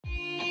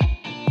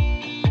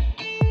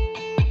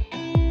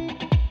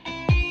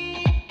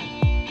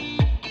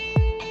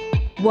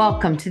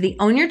Welcome to the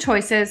Own Your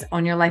Choices,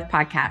 Own Your Life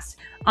podcast.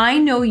 I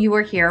know you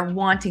are here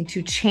wanting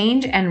to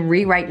change and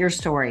rewrite your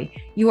story.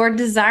 You are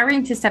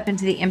desiring to step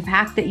into the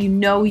impact that you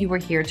know you are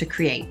here to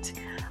create.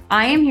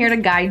 I am here to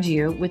guide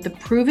you with the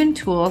proven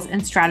tools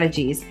and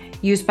strategies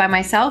used by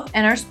myself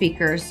and our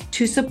speakers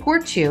to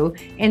support you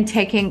in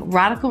taking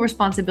radical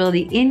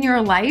responsibility in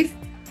your life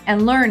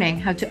and learning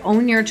how to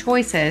own your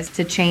choices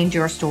to change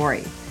your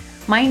story.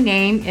 My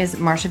name is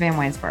Marsha Van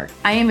Weinsberg.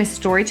 I am a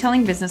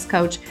storytelling business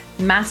coach,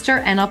 master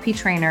NLP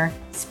trainer,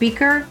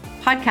 speaker,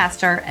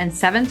 podcaster, and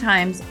 7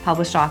 times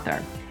published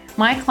author.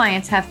 My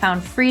clients have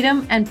found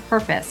freedom and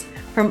purpose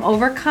from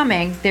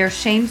overcoming their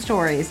shame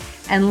stories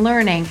and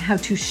learning how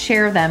to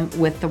share them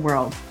with the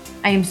world.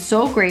 I am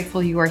so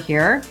grateful you are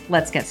here.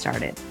 Let's get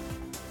started.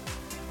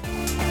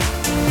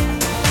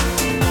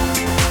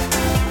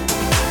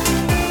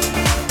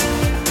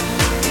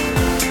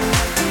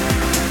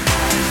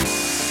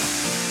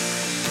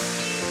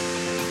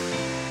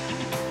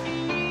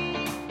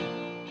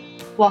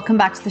 Welcome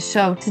back to the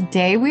show.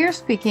 Today we are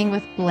speaking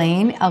with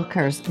Blaine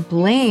Oelkers.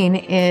 Blaine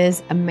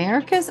is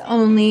America's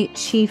only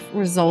Chief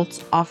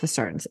Results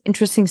Officer. It's an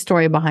interesting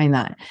story behind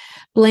that.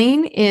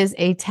 Blaine is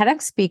a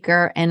TEDx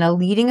speaker and a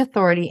leading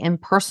authority in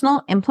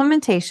personal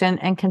implementation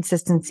and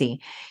consistency.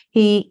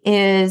 He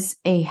is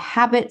a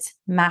habit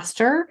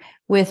master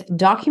with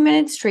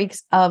documented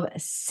streaks of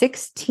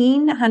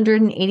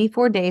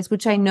 1,684 days,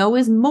 which I know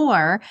is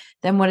more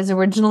than what is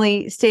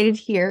originally stated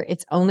here.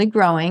 It's only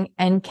growing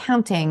and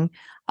counting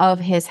of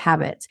his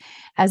habits.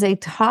 As a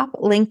top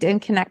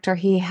LinkedIn connector,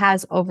 he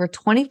has over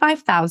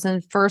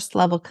 25,000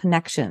 first-level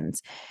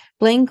connections.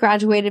 Blaine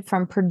graduated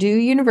from Purdue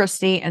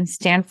University and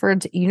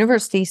Stanford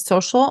University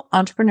Social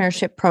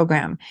Entrepreneurship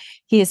Program.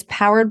 He is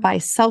powered by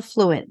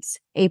Selfluence,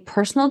 a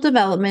personal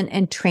development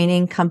and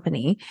training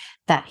company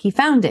that he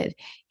founded.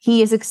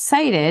 He is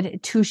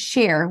excited to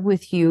share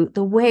with you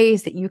the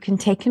ways that you can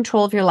take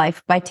control of your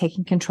life by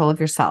taking control of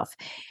yourself.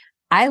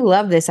 I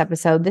love this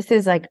episode. This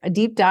is like a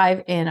deep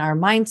dive in our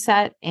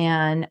mindset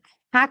and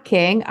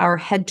hacking our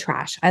head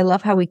trash. I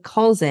love how he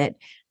calls it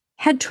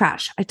head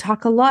trash. I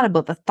talk a lot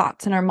about the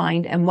thoughts in our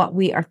mind and what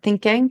we are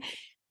thinking,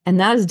 and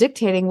that is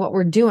dictating what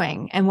we're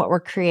doing and what we're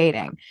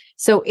creating.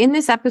 So in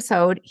this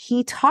episode,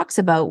 he talks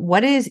about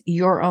what is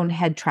your own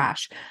head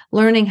trash,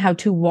 learning how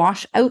to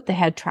wash out the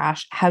head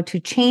trash, how to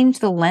change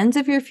the lens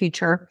of your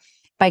future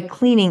by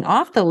cleaning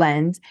off the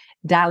lens,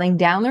 dialing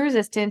down the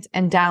resistance,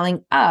 and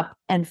dialing up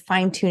and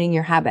fine-tuning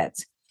your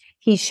habits.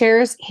 He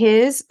shares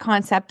his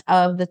concept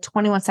of the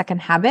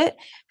 21-second habit,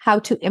 how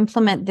to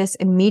implement this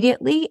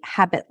immediately,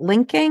 habit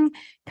linking,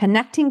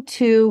 connecting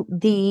to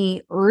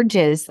the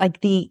urges, like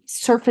the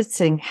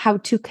surfacing, how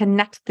to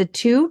connect the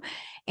two,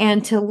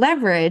 and to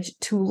leverage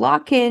to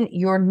lock in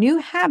your new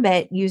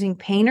habit using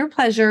pain or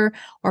pleasure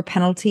or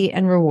penalty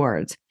and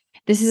rewards.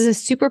 This is a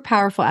super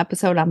powerful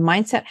episode on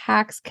mindset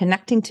hacks,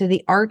 connecting to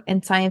the art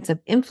and science of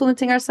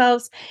influencing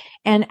ourselves,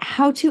 and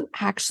how to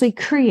actually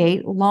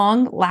create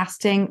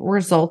long-lasting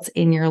results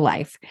in your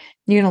life.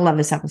 You're going to love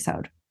this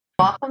episode.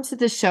 Welcome to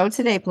the show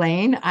today,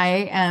 Blaine.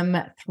 I am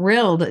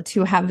thrilled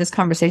to have this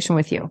conversation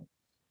with you.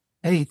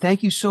 Hey,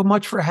 thank you so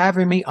much for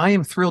having me. I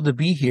am thrilled to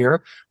be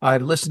here.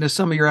 I've listened to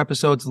some of your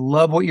episodes,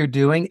 love what you're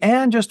doing,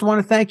 and just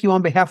want to thank you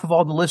on behalf of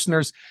all the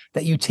listeners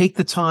that you take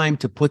the time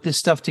to put this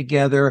stuff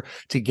together,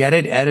 to get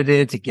it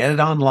edited, to get it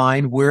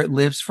online where it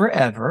lives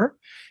forever.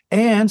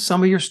 And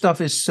some of your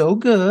stuff is so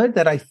good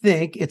that I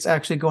think it's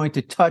actually going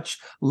to touch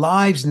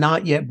lives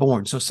not yet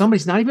born. So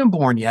somebody's not even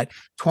born yet,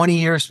 20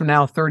 years from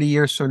now, 30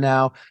 years from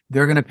now,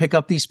 they're going to pick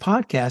up these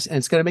podcasts and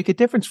it's going to make a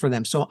difference for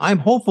them. So I'm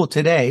hopeful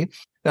today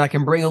that I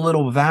can bring a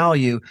little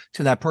value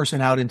to that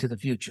person out into the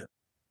future.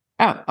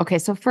 Oh, okay.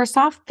 So first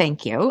off,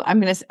 thank you. I'm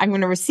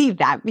going to receive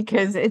that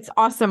because it's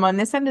awesome. On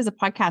this end as a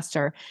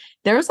podcaster,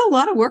 there's a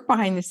lot of work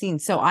behind the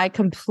scenes. So I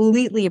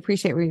completely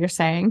appreciate what you're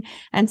saying.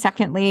 And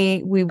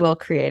secondly, we will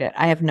create it.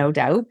 I have no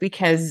doubt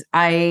because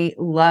I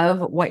love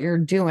what you're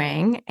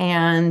doing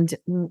and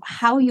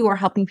how you are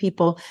helping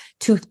people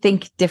to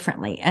think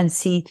differently and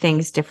see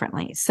things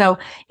differently. So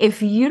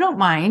if you don't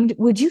mind,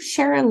 would you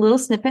share a little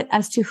snippet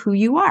as to who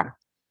you are?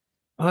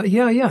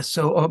 Yeah.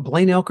 So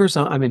Blaine Oelkers,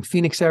 I'm in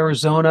Phoenix,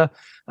 Arizona,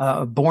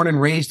 born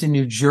and raised in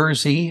New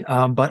Jersey.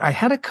 But I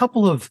had a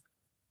couple of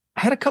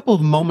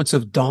moments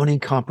of dawning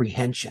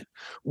comprehension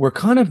where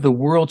kind of the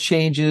world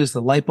changes,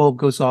 the light bulb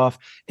goes off,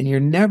 and you're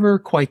never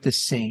quite the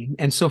same.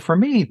 And so for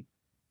me,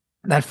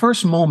 that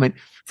first moment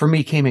for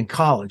me came in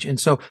college. And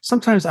so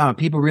sometimes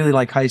people really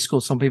like high school.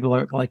 Some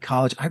people like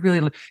college. I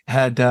really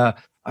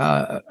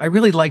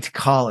liked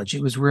college.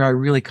 It was where I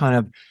really kind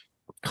of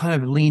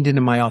leaned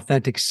into my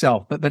authentic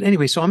self. But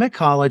anyway, so I'm at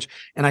college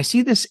and I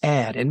see this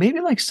ad, and maybe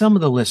like some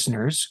of the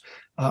listeners,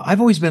 I've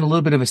always been a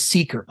little bit of a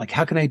seeker. Like,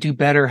 how can I do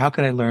better? How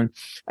can I learn?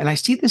 And I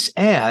see this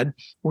ad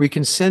where you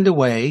can send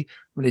away,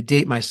 I'm going to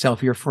date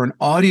myself here, for an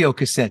audio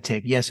cassette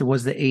tape. Yes, it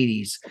was the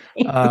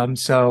 80s.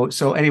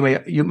 So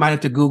anyway, you might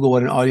have to Google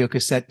what an audio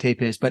cassette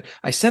tape is, but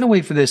I sent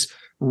away for this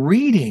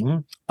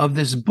reading of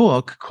this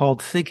book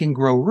called Think and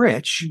Grow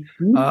Rich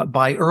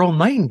by Earl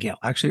Nightingale.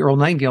 Actually, Earl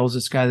Nightingale is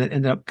this guy that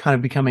ended up kind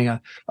of becoming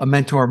a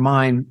mentor of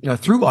mine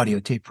through audio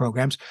tape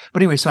programs.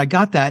 But anyway, so I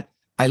got that.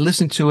 I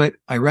listened to it.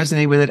 I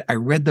resonated with it. I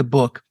read the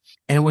book.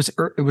 And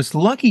it was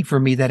lucky for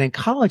me that in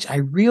college, I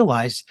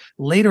realized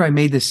later I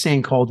made this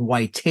saying called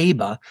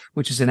YTABA,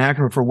 which is an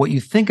acronym for what you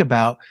think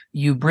about,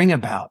 you bring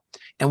about.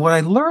 And what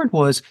I learned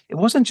was it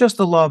wasn't just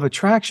the law of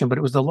attraction, but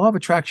it was the law of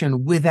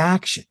attraction with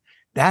action.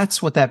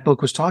 That's what that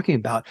book was talking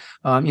about.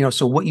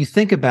 So what you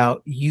think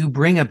about, you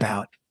bring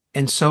about.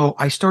 And so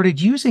I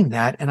started using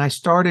that, and I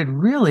started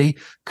really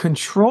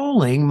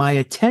controlling my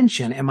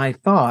attention and my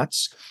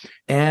thoughts.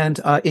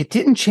 And it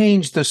didn't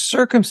change the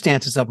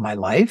circumstances of my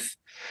life,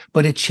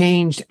 but it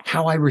changed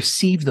how I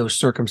received those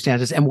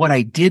circumstances and what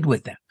I did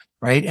with them.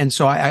 Right. And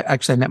so I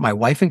met my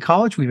wife in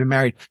college. We've been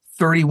married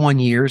 31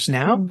 years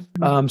now.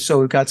 So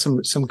we've got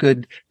some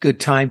good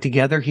time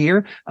together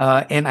here.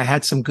 And I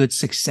had some good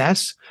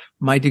success.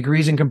 My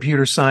degree's in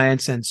computer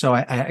science. And so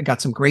I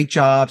got some great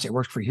jobs. I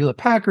worked for Hewlett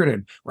Packard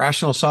and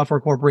Rational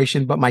Software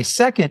Corporation. But my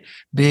second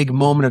big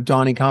moment of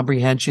dawning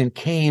comprehension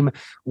came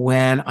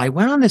when I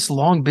went on this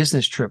long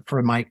business trip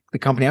for the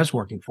company I was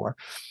working for.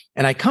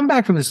 And I come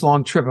back from this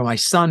long trip, and my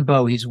son,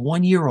 Bo, he's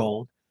 1 year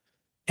old,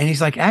 and he's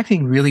like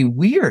acting really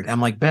weird.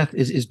 I'm like, Beth,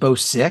 is Bo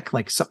sick?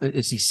 Like,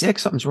 is he sick?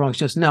 Something's wrong.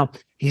 She goes, no,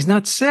 he's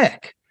not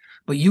sick,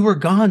 but you were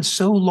gone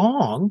so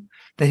long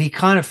that he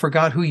kind of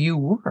forgot who you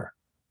were.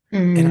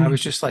 And I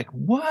was just like,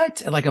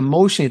 what? And like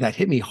emotionally, that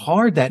hit me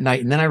hard that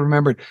night. And then I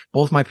remembered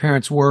both my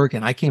parents work,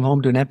 and I came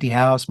home to an empty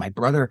house. My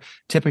brother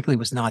typically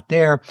was not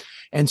there.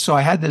 And so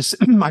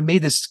I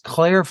made this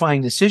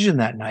clarifying decision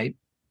that night.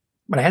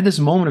 But I had this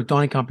moment of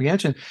dawning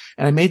comprehension,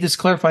 and I made this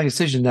clarifying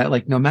decision that,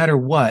 like, no matter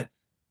what,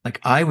 like,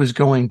 I was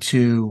going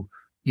to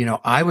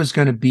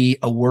be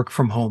a work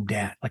from home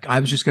dad. Like, I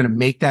was just going to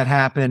make that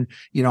happen.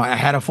 I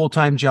had a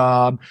full-time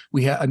job.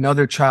 We had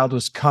another child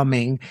was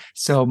coming.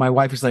 So my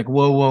wife was like,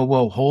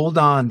 whoa, hold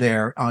on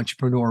there,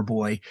 entrepreneur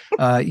boy.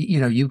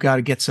 You've got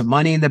to get some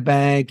money in the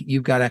bank.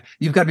 You've got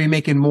to be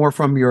making more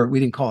from we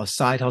didn't call it a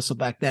side hustle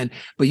back then,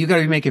 but you got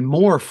to be making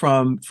more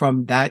from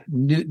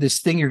this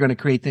thing you're going to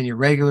create than your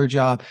regular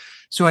job.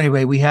 So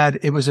anyway,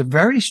 it was a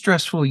very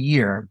stressful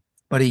year,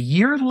 but a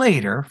year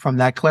later from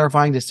that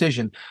clarifying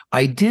decision,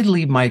 I did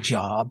leave my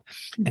job,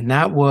 and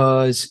that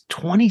was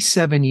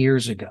 27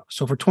 years ago.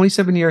 So for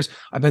 27 years,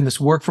 I've been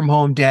this work from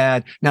home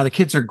dad. Now the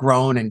kids are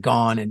grown and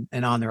gone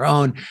and on their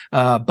own.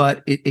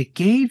 But it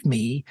gave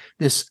me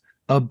this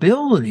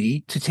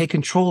ability to take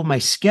control of my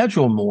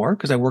schedule more,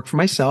 because I worked for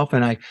myself,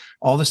 and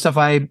all the stuff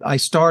I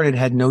started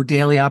had no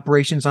daily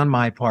operations on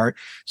my part.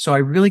 So I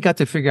really got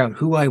to figure out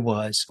who I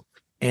was.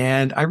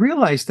 And I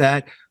realized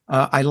that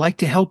I like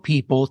to help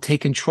people take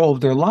control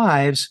of their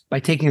lives by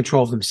taking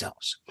control of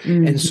themselves.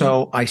 And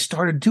so I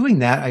started doing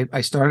that.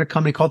 I started a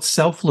company called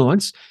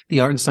Self-Fluence,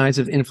 the art and science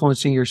of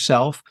influencing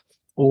yourself,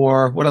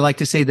 or what I like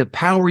to say, the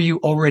power you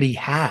already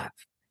have.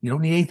 You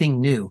don't need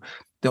anything new.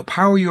 The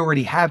power you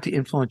already have to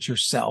influence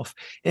yourself.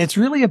 And it's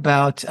really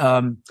about,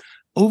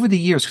 over the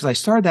years, because I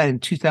started that in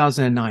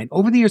 2009,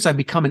 over the years, I've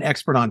become an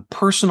expert on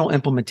personal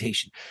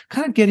implementation,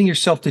 kind of getting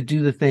yourself to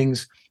do the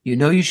things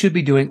you should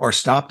be doing, or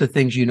stop the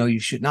things you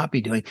should not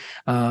be doing.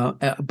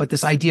 But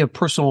this idea of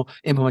personal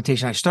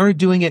implementation, I started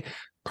doing it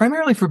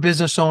primarily for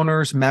business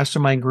owners,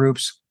 mastermind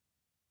groups.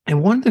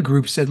 And one of the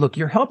groups said, look,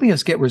 you're helping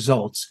us get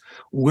results.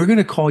 We're going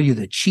to call you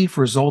the Chief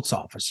Results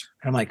Officer.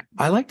 And I'm like,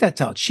 I like that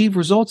title, Chief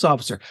Results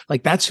Officer.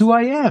 Like, that's who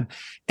I am.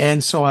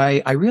 And so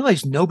I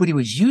realized nobody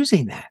was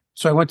using that.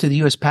 So I went to the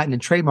U.S. Patent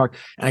and Trademark,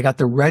 and I got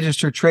the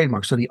registered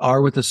trademark. So the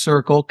R with the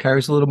circle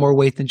carries a little more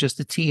weight than just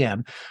the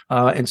TM.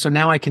 And so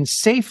now I can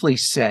safely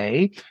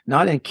say,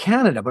 not in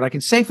Canada, but I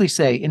can safely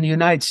say in the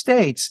United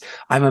States,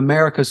 I'm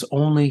America's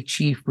only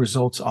Chief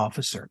Results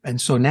Officer. And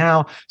so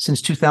now,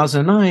 since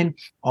 2009,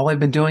 all I've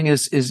been doing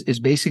is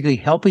basically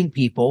helping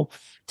people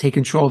take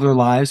control of their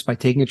lives by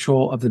taking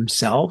control of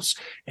themselves.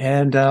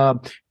 And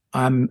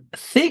I'm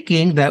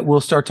thinking that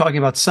we'll start talking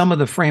about some of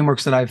the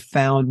frameworks that I've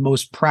found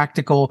most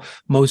practical,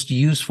 most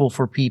useful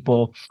for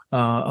people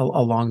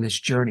along this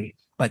journey.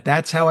 But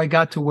that's how I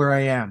got to where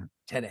I am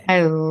today.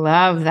 I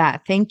love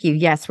that. Thank you.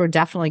 Yes, we're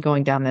definitely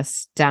going down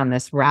this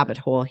rabbit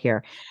hole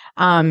here.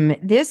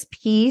 This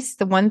piece,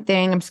 the one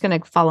thing, I'm just going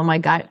to follow my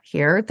gut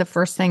here. The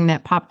first thing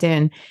that popped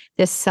in,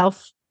 this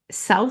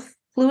self-fluence.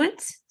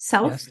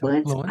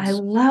 I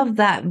love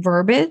that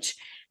verbiage.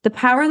 The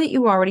power that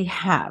you already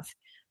have.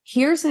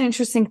 Here's an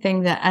interesting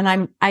thing that,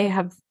 and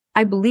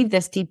I believe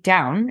this deep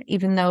down,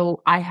 even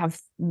though I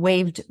have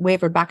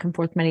wavered back and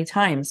forth many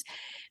times,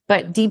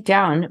 but deep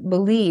down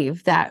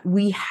believe that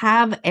we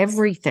have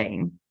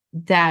everything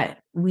that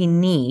we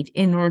need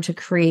in order to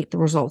create the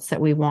results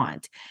that we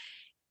want.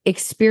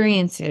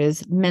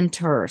 Experiences,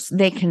 mentors,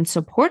 they can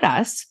support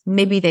us.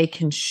 Maybe they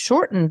can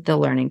shorten the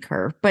learning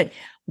curve, but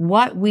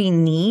what we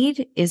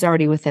need is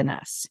already within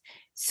us.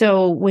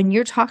 So when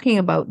you're talking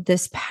about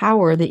this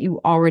power that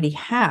you already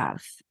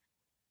have,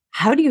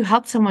 how do you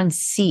help someone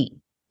see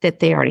that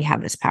they already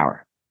have this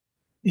power?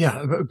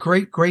 Yeah, a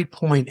great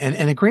point,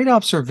 and a great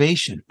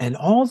observation. And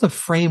all the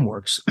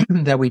frameworks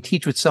that we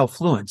teach with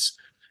self-fluence,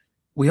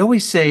 we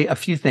always say a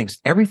few things.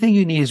 Everything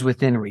you need is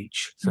within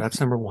reach. So that's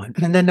number one.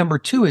 And then number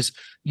two is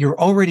you're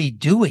already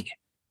doing it.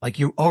 Like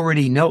you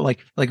already know, like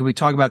if we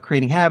talk about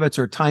creating habits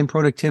or time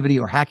productivity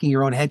or hacking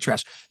your own head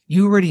trash,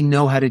 you already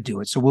know how to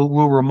do it. So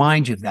we'll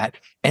remind you of that.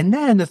 And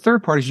then the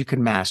third part is you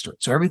can master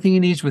it. So everything you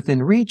need is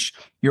within reach.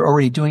 You're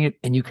already doing it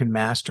and you can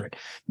master it.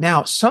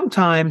 Now,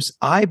 sometimes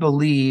I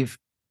believe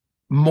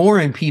more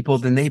in people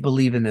than they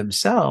believe in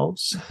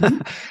themselves,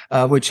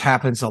 which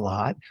happens a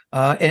lot.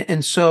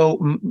 And so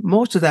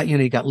most of that,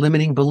 you got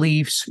limiting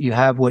beliefs. You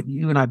have what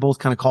you and I both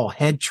kind of call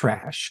head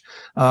trash,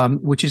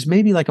 which is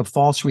maybe like a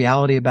false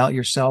reality about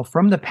yourself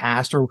from the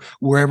past or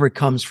wherever it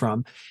comes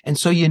from. And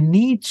so you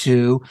need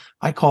to,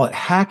 I call it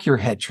hack your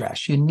head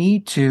trash. You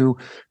need to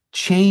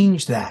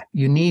change that.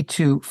 You need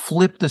to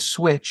flip the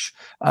switch.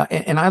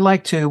 And I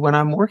like to, when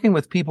I'm working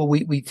with people,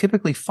 we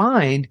typically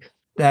find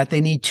that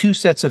they need two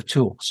sets of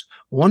tools.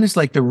 One is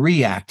like the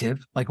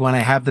reactive, like when I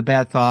have the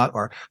bad thought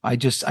or I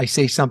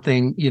say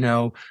something,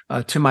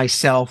 to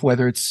myself,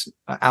 whether it's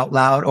out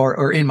loud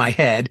or in my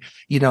head,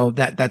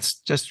 that's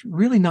just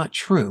really not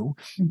true,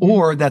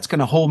 or that's going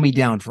to hold me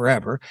down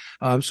forever.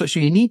 So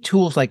you need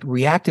tools like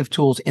reactive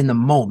tools in the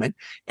moment.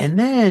 And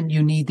then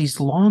you need these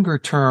longer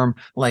term,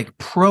 like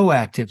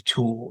proactive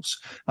tools,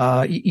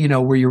 where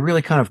you're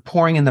really kind of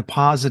pouring in the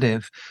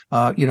positive,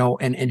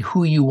 and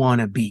who you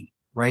want to be.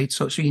 Right.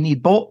 So you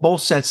need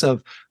both sets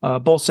of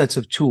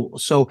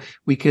tools. So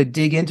we could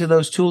dig into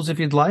those tools if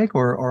you'd like,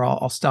 or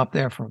I'll stop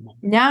there for a moment.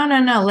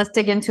 No. Let's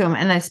dig into them.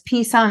 And this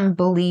piece on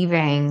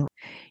believing,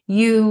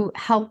 you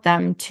help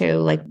them to,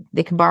 like,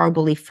 they can borrow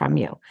belief from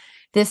you.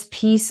 This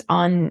piece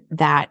on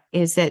that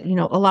is that,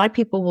 a lot of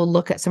people will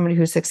look at somebody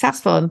who's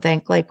successful and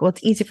think like, well,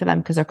 it's easy for them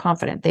because they're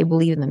confident. They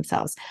believe in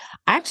themselves.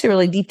 I actually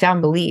really deep down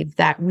believe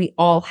that we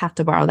all have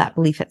to borrow that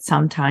belief at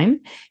some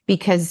time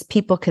because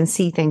people can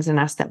see things in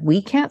us that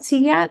we can't see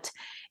yet.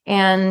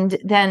 And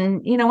then,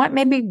 you know what,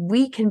 maybe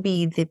we can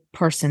be the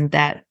person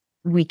that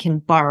we can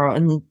borrow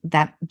and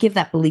that give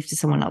that belief to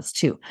someone else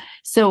too.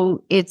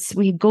 So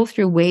we go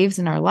through waves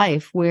in our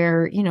life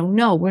where,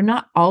 no, we're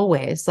not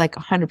always like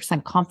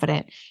 100%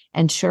 confident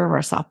and sure of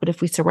ourselves. But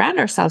if we surround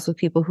ourselves with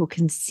people who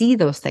can see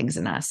those things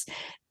in us,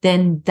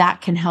 then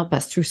that can help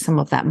us through some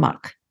of that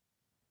muck.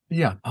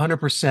 Yeah,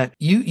 100%.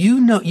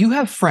 You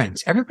have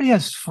friends. Everybody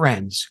has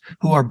friends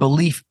who are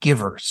belief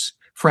givers.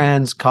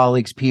 Friends,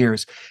 colleagues,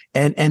 peers,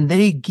 and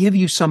they give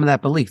you some of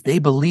that belief. They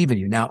believe in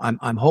you. Now,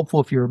 I'm hopeful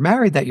if you're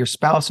married that your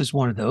spouse is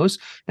one of those.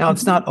 Now,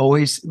 it's not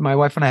always, my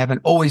wife and I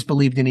haven't always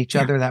believed in each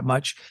other that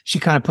much. She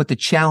kind of put the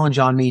challenge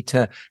on me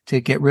to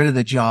get rid of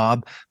the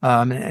job.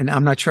 And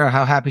I'm not sure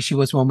how happy she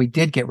was when we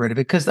did get rid of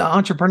it because the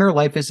entrepreneur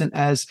life isn't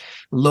as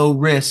low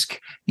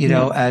risk,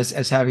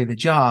 as having the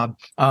job.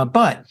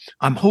 But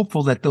I'm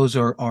hopeful that those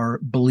are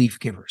belief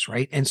givers,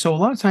 right? And so a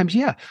lot of times,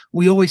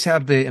 we always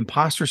have the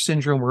imposter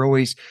syndrome.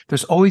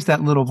 There's always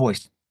that little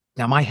voice.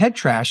 Now, my head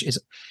trash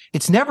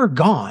it's never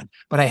gone,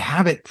 but I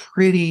have it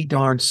pretty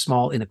darn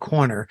small in a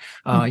corner,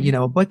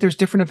 but there's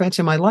different events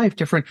in my life,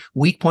 different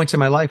weak points in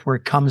my life where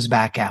it comes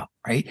back out,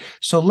 right?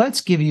 So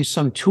let's give you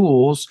some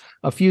tools,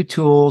 a few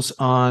tools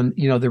on,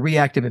 the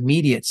reactive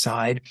immediate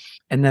side,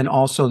 and then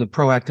also the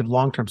proactive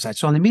long-term side.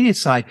 So on the immediate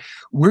side,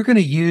 we're going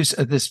to use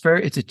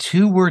it's a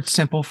 2-word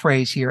simple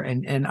phrase here.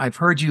 And I've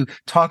heard you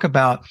talk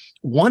about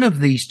one of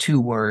these 2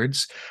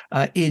 words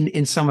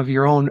in some of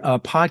your own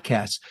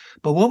podcasts.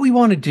 But what we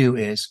want to do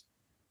is,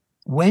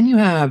 when you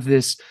have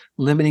this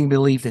limiting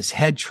belief, this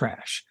head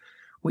trash,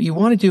 what you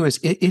want to do is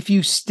if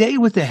you stay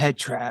with the head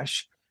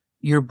trash,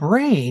 your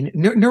brain,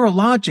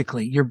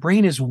 neurologically, your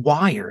brain is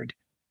wired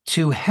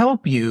to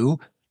help you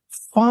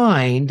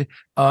find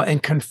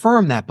and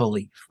confirm that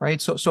belief,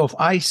 right? So if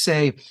I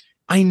say,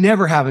 I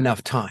never have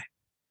enough time,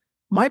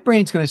 my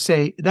brain's going to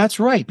say, that's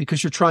right,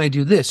 because you're trying to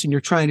do this and you're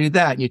trying to do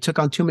that. And you took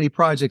on too many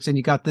projects and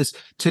you got this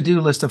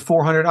to-do list of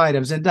 400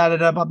 items and blah,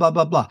 blah,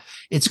 blah, blah.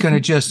 It's going to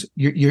just,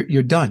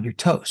 you're done. You're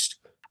toast.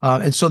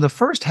 And so the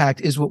first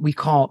hack is what we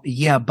call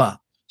yeah, but.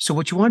 So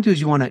what you want to do is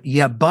you want to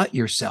yeah, but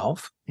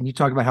yourself. And you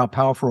talk about how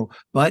powerful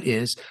but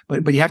is,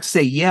 but you have to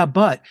say yeah,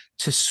 but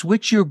to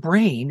switch your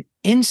brain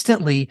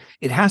instantly.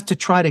 It has to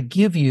try to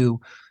give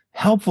you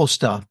helpful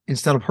stuff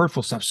instead of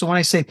hurtful stuff. So when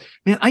I say,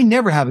 man, I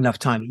never have enough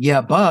time. Yeah,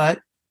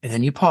 but. And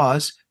then you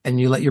pause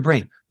and you let your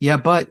brain. Yeah,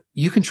 but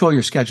you control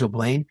your schedule,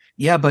 Blaine.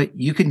 Yeah, but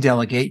you can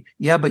delegate.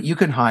 Yeah, but you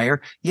can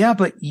hire. Yeah,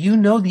 but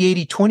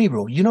the 80-20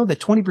 rule. You know that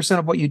 20%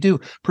 of what you do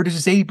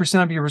produces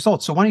 80% of your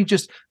results. So why don't you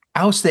just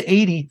oust the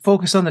 80,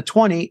 focus on the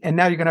 20, and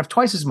now you're going to have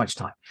twice as much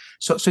time.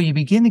 So you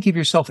begin to give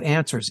yourself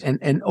answers.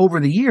 And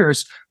over the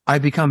years,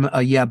 I've become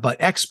a yeah, but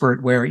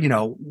expert where,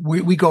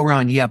 we go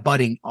around yeah,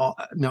 butting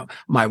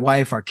my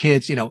wife, our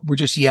kids, we're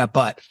just yeah,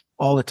 but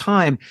all the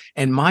time.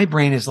 And my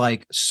brain is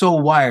like so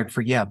wired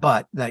for yeah,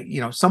 but that,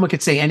 someone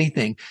could say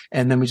anything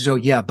and then we just go,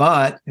 yeah,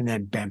 but, and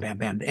then bam, bam,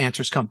 bam, the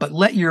answers come. But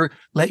let your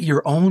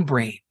own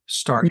brain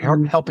start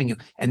helping you.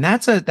 And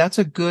that's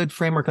a good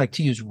framework like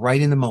to use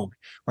right in the moment,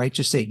 right?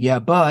 Just say, yeah,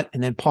 but,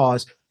 and then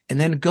pause. and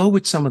then go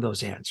with some of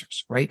those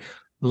answers, right?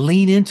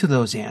 Lean into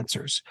those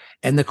answers.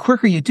 And the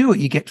quicker you do it,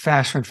 you get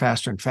faster and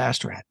faster and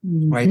faster at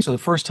it, right? So the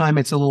first time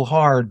it's a little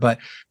hard, but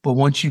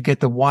once you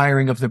get the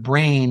wiring of the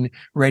brain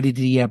ready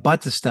to yeah,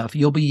 but the stuff,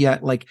 you'll be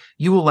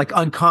you will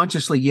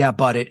unconsciously yeah,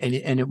 but it,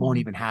 and it won't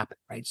even happen,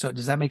 right? So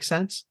does that make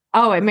sense?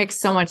 Oh, it makes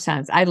so much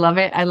sense. I love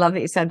it. I love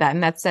that you said that.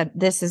 And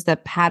this is the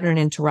pattern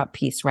interrupt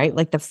piece, right?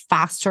 Like the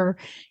faster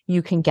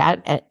you can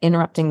get at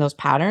interrupting those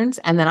patterns.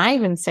 And then I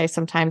even say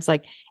sometimes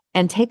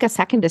and take a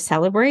second to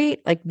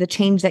celebrate like the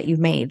change that you've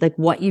made, like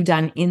what you've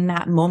done in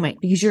that moment,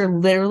 because you're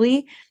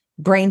literally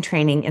brain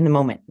training in the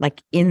moment,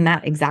 like in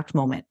that exact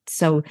moment.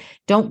 So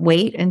don't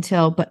wait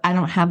but I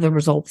don't have the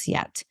results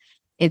yet.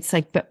 It's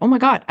like, but oh my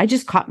God, I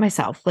just caught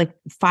myself like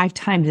 5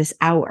 times this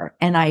hour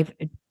and I've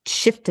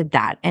shifted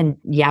that and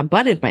yeah,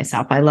 butted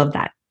myself. I love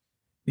that.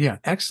 Yeah.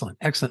 Excellent.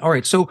 Excellent. All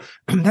right. So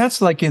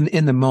that's like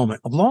in the moment.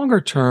 A longer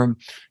term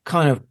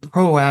kind of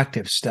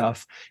proactive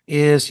stuff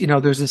is,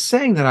 there's a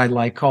saying that I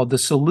like called the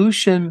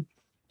solution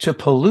to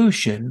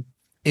pollution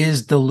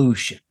is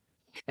dilution.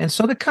 And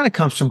so that kind of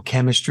comes from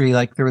chemistry.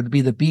 Like there would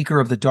be the beaker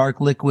of the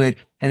dark liquid.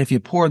 And if you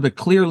pour the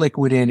clear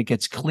liquid in, it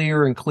gets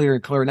clearer and clearer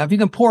and clearer. Now, if you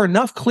can pour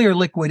enough clear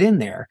liquid in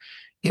there,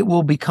 it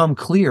will become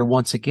clear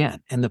once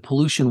again, and the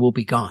pollution will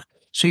be gone.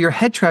 So your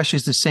head trash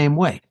is the same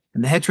way.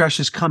 And the head trash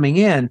is coming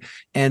in.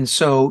 And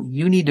so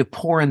you need to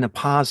pour in the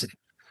positive,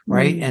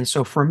 right? And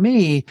so for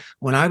me,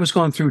 when I was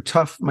going through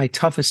my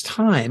toughest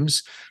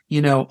times,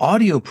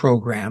 audio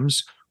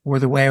programs were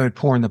the way I would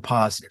pour in the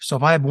positive. So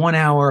if I have 1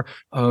 hour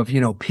of,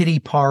 pity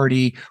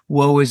party,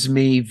 woe is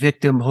me,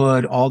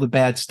 victimhood, all the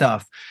bad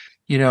stuff,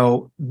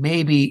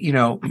 maybe, I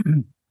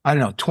don't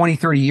know, 20,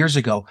 30 years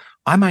ago,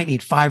 I might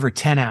need 5 or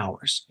 10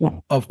 hours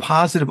of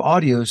positive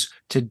audios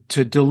to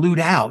dilute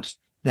out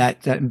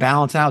that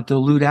balance out,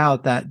 dilute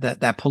out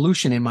that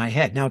pollution in my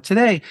head. Now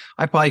today,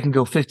 I probably can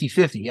go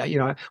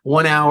 50-50.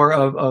 1 hour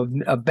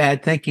of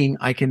bad thinking,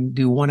 I can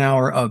do 1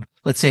 hour of,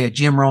 let's say, a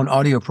Jim Rohn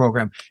audio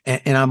program,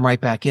 and I'm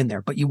right back in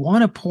there. But you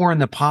want to pour in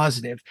the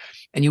positive,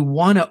 and you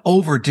want to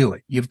overdo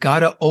it. You've got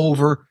to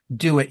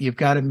overdo it. You've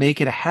got to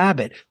make it a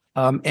habit.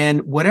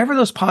 And whatever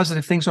those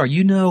positive things are,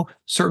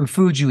 certain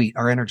foods you eat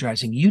are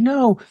energizing.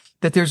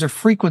 That there's a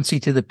frequency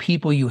to the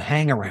people you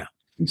hang around.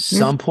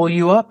 Some pull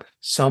you up,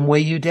 some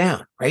weigh you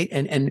down, right?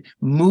 And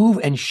move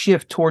and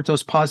shift towards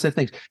those positive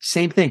things.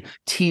 Same thing,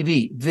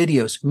 TV,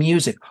 videos,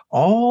 music,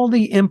 all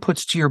the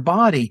inputs to your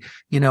body,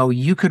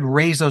 you could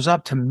raise those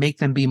up to make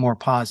them be more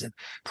positive.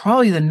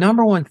 Probably the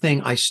number one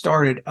thing I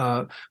started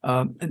a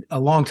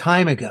long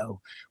time ago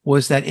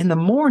was that in the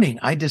morning,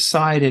 I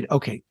decided,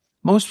 okay,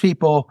 most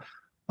people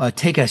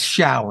take a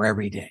shower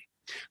every day,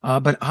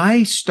 but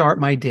I start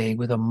my day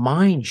with a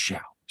mind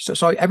shower.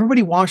 So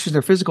everybody washes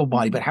their physical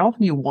body, but how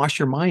often do you wash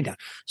your mind out?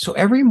 So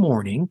every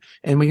morning,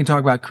 and we can talk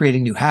about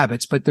creating new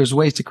habits, but there's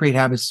ways to create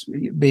habits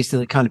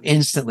basically kind of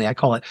instantly. I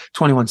call it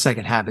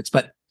 21-second habits.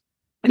 But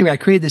anyway, I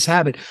created this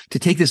habit to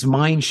take this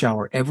mind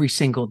shower every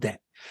single day.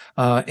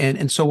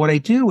 And so what I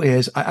do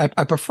is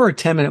I prefer a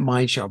 10-minute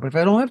mind shower, but if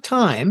I don't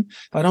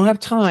have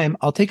time,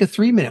 I'll take a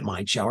 3-minute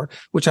mind shower,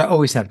 which I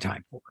always have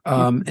time for.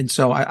 And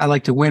so I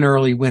like to win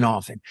early, win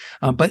often.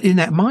 But in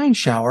that mind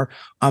shower,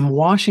 I'm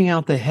washing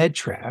out the head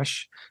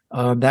trash.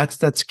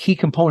 That's key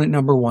component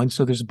number one.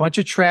 So there's a bunch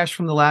of trash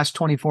from the last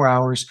 24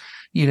 hours,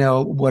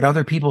 what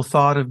other people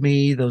thought of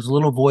me, those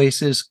little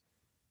voices.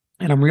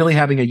 And I'm really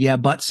having a yeah,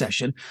 but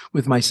session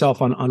with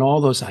myself on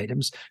all those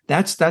items.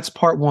 That's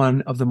part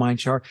one of the mind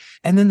shower.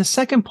 And then the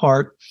second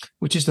part,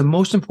 which is the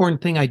most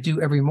important thing I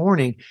do every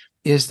morning,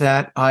 is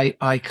that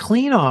I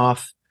clean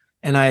off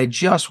and I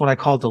adjust what I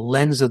call the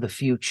lens of the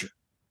future.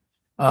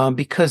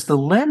 Because the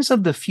lens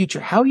of the future,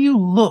 how you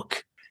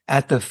look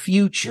at the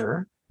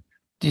future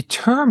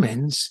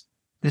determines,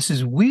 this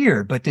is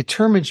weird, but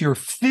determines your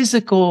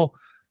physical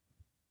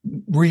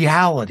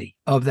reality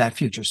of that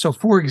future. So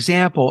for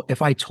example,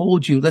 if I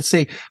told you, let's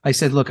say I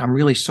said, look, I'm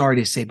really sorry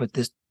to say, but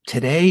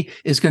today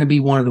is going to be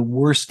one of the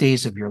worst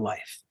days of your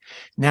life.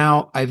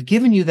 Now I've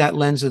given you that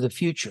lens of the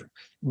future,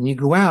 and you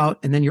go out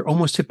and then you're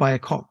almost hit by a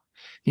car.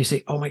 You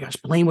say, oh my gosh,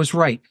 Blaine was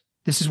right.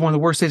 This is one of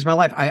the worst days of my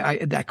life.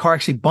 That car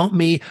actually bumped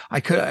me. I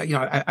could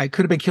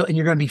have been killed. And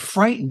you're going to be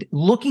frightened,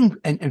 looking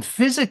and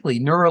physically,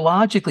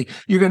 neurologically,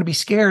 you're going to be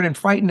scared and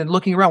frightened and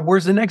looking around.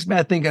 Where's the next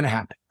bad thing going to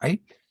happen?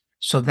 Right.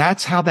 So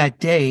that's how that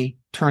day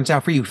turns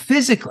out for you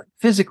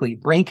physically,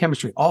 brain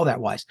chemistry, all that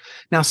wise.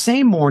 Now,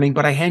 same morning,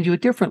 but I hand you a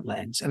different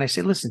lens and I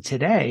say, listen,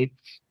 today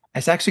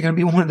it's actually going to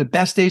be one of the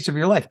best days of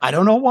your life. I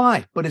don't know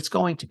why, but it's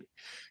going to be.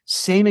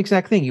 Same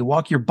exact thing. You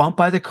walk, you're bumped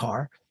by the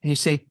car and you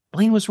say,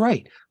 Blaine was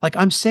right. Like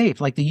I'm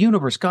safe, like the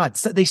universe, God,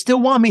 they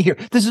still want me here.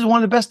 This is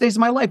one of the best days of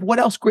my life. What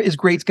else is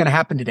great's going to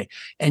happen today?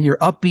 And your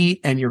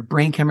upbeat and your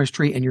brain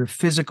chemistry and your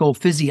physical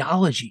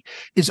physiology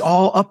is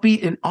all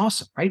upbeat and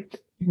awesome, right?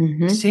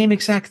 Mm-hmm. Same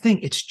exact thing.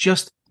 It's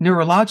just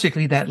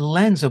neurologically, that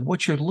lens of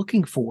what you're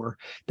looking for,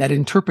 that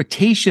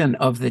interpretation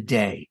of the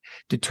day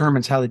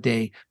determines how the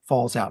day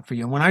falls out for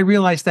you. And when I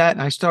realized that,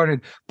 and I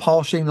started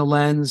polishing the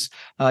lens,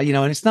 and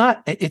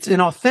it's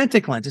an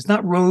authentic lens. It's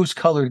not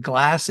rose-colored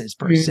glasses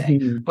per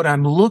se, but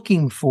I'm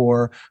looking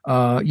for,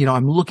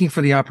 I'm looking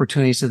for the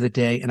opportunities of the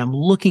day, and I'm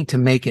looking to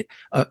make it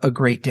a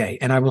great day.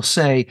 And I will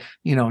say,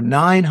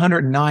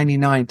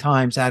 999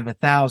 times out of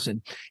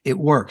 1,000, it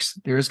works.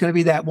 There is going to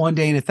be that one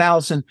day in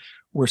 1,000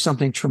 where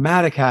something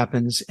traumatic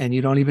happens and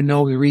you don't even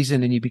know the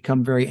reason and you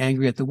become very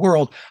angry at the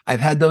world. I've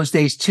had those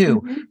days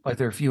too, but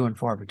they're few and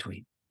far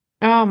between.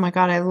 Oh my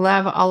God, I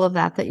love all of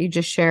that you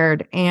just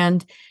shared.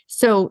 And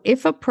so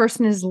if a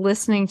person is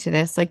listening to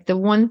this, like the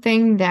one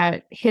thing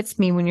that hits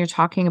me when you're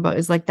talking about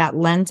is like that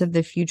lens of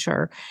the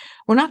future.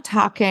 We're not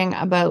talking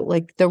about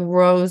like the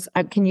rose.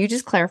 Can you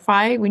just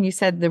clarify when you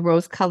said the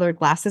rose colored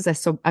glasses?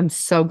 I'm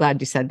so glad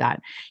you said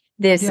that.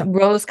 This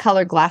rose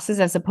colored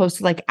glasses as opposed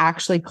to like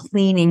actually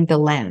cleaning the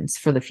lens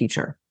for the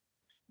future.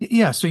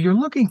 Yeah. So you're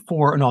looking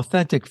for an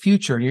authentic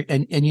future.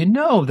 And you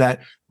know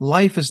that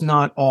life is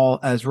not all,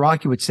 as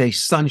Rocky would say,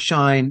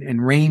 sunshine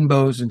and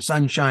rainbows and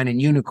sunshine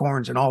and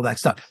unicorns and all that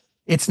stuff.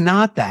 It's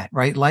not that,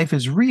 right? Life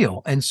is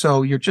real. And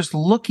so you're just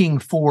looking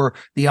for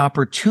the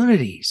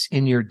opportunities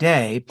in your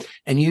day,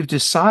 and you've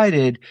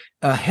decided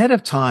ahead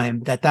of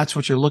time that that's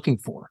what you're looking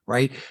for,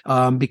 right?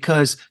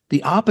 Because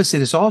the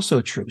opposite is also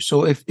true.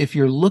 So if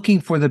you're looking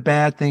for the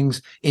bad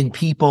things in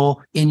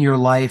people in your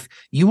life,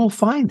 you will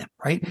find them,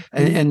 right?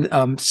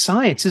 And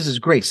science, this is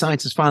great.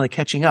 Science is finally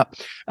catching up.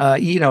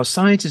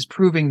 Science is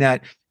proving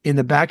that in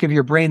the back of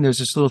your brain, there's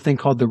this little thing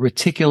called the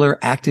reticular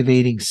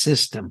activating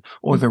system,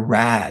 or the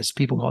RAS.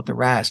 People call it the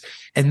RAS.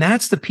 And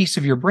that's the piece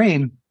of your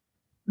brain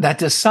that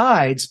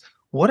decides,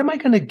 what am I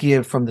going to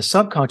give from the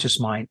subconscious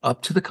mind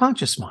up to the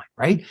conscious mind,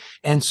 right?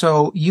 And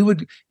so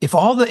if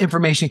all the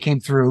information came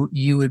through,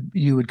 you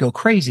would go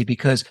crazy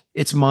because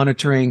it's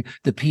monitoring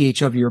the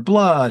pH of your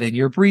blood and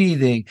your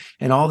breathing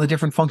and all the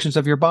different functions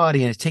of your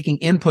body. And it's taking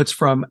inputs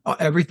from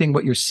everything,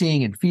 what you're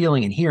seeing and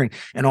feeling and hearing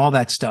and all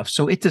that stuff.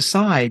 So it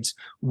decides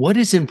what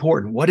is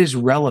important, what is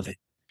relevant.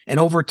 And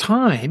over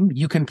time,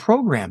 you can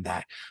program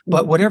that.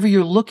 But whatever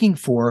you're looking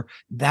for,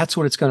 that's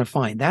what it's going to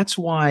find. That's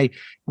why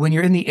when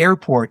you're in the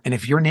airport and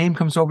if your name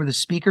comes over the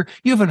speaker,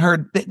 you haven't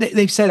heard,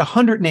 they've said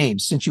 100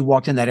 names since you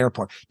walked in that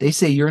airport. They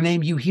say your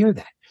name, you hear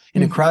that.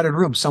 In a crowded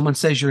room, someone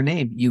says your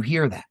name, you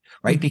hear that,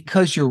 right?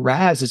 Because your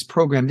RAS is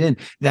programmed in,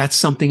 that's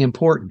something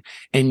important.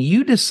 And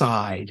you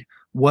decide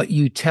what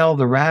you tell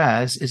the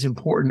RAS is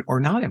important or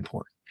not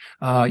important.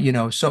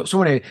 So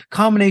when a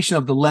combination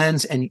of the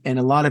lens and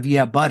a lot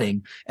of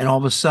butting, and all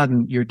of a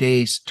sudden your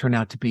days turn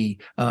out to be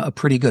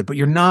pretty good. But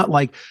you're not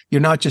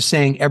just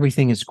saying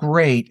everything is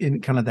great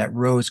in kind of that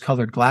rose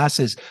colored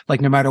glasses, like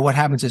no matter what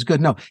happens is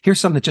good. No, here's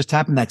something that just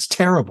happened that's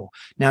terrible.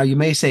 Now you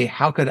may say,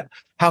 how can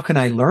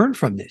I learn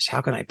from this? How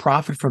can I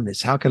profit from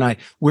this?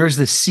 Where's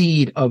the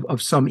seed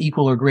of some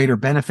equal or greater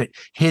benefit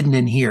hidden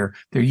in here?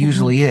 There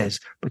usually is,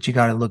 but you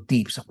got to look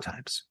deep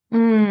sometimes.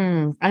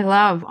 I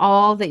love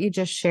all that you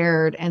just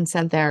shared and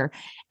said there.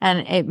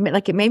 And it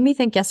made me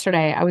think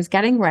yesterday, I was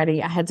getting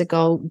ready. I had to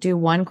go do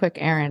one quick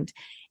errand.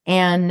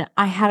 And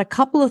I had a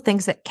couple of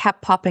things that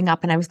kept popping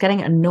up and I was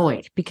getting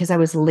annoyed because I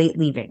was late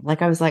leaving.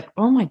 Like I was like,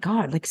 oh my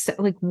God,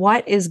 like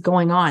what is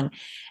going on?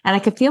 And I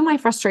could feel my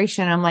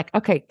frustration. I'm like,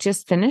 okay,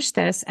 just finish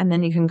this and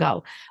then you can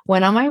go.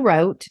 Went on my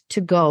route to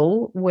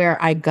go where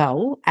I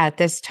go at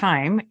this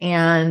time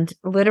and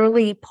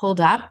literally pulled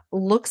up.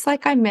 Looks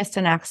like I missed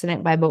an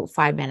accident by about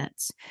 5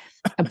 minutes.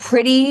 A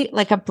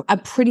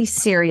pretty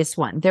serious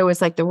one. There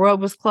was like the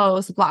road was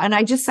closed, blah. And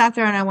I just sat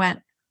there and I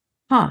went,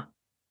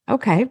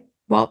 okay.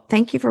 Well,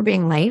 thank you for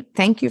being late.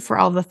 Thank you for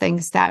all the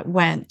things that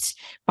went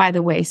by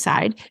the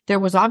wayside. There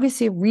was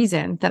obviously a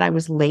reason that I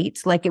was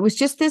late. Like it was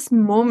just this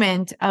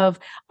moment of,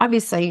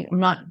 obviously,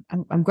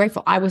 I'm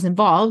grateful I was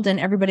involved and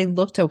everybody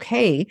looked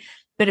okay.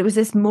 But it was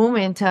this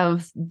moment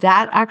of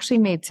that actually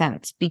made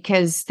sense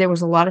because there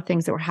was a lot of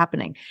things that were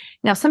happening.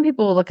 Now, some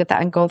people will look at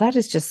that and go, that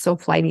is just so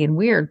flighty and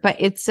weird, but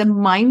it's a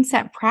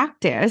mindset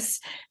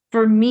practice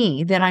for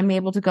me that I'm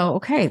able to go,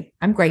 okay,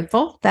 I'm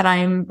grateful that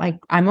I'm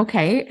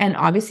okay. And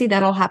obviously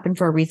that'll happen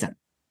for a reason.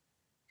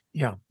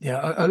 Yeah.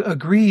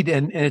 Agreed.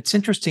 And it's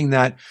interesting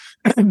that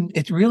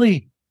it's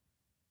really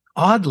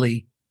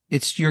oddly,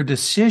 it's your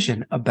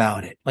decision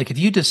about it. Like if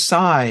you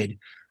decide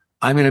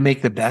I'm going to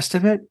make the best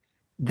of it,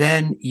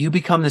 then you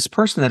become this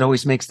person that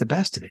always makes the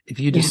best of it. If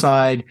you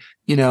decide,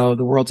 the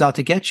world's out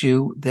to get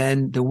you,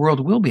 then the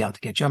world will be out to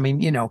get you. I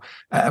mean,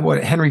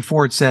 what Henry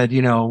Ford said,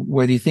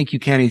 whether you think you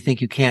can or you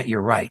think you can't,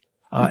 you're right.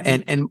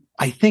 And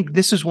I think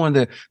this is one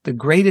of the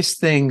greatest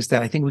things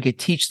that I think we could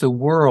teach the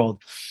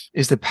world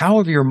is the power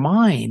of your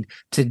mind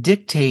to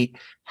dictate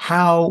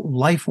how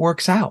life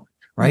works out.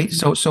 Right.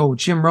 Mm-hmm. So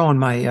Jim Rohn,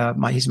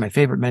 he's my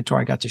favorite mentor.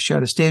 I got to share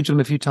the stage with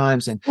him a few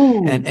times.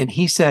 And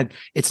he said,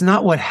 it's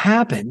not what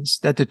happens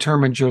that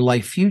determines your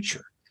life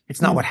future.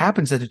 It's not what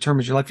happens that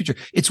determines your life future.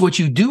 It's what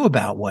you do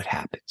about what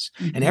happens.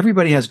 And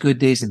everybody has good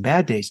days and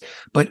bad days,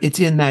 but it's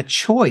in that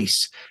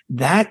choice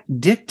that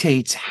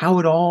dictates how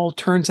it all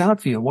turns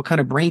out for you, what kind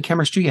of brain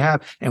chemistry you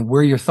have and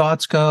where your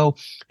thoughts go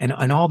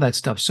and all that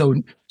stuff. So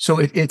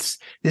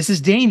this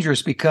is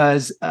dangerous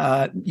because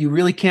you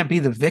really can't be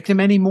the victim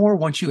anymore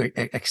once you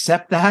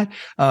accept that.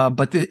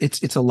 But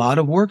it's a lot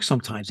of work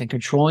sometimes, and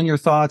controlling your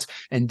thoughts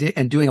and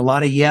doing a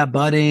lot of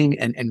butting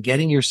and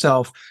getting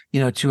yourself,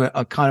 to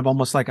a kind of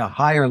almost like a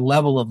higher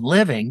level of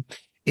living.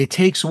 It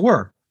takes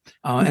work.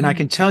 And I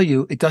can tell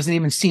you, it doesn't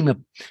even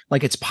seem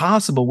like it's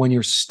possible when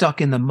you're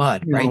stuck in the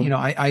mud,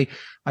 right?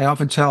 I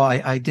often tell,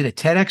 I did a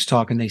TEDx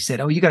talk and they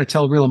said, "Oh, you got to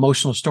tell a real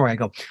emotional story." I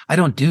go, "I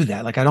don't do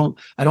that. Like, I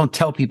don't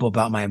tell people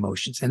about my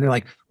emotions." And they're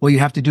like, "Well, you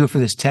have to do it for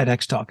this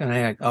TEDx talk." And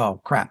I'm like, "Oh,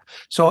 crap."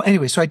 So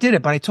anyway, so I did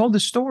it, but I told the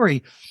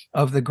story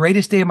of the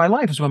greatest day of my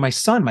life is when my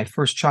son, my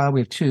first child,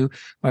 we have two,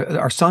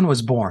 our son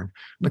was born.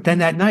 But then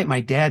that night,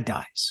 my dad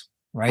dies.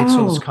 Right.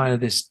 So it's kind of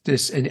this,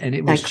 and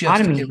it was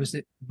dichotomy. it was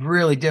a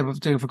really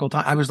difficult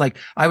time.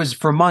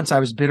 For months,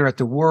 I was bitter at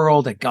the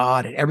world, at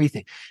God, at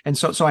everything. And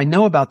so I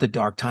know about the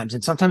dark times,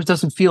 and sometimes it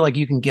doesn't feel like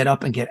you can get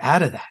up and get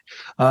out of that.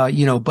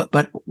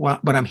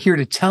 But I'm here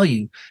to tell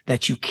you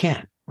that you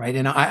can. Right.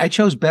 And I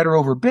chose better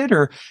over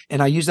bitter.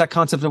 And I use that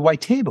concept of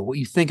white table. What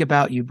you think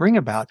about, you bring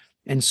about.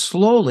 And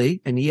slowly,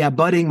 and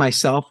butting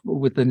myself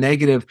with the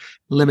negative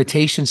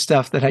limitation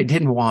stuff that I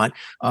didn't want,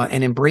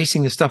 and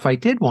embracing the stuff I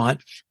did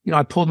want,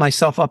 I pulled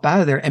myself up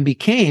out of there and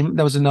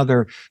that was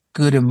another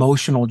good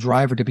emotional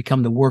driver to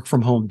become the work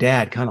from home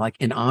dad, kind of like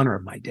in honor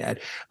of my dad.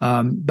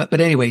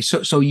 But anyway,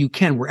 so you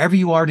can, wherever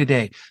you are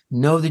today,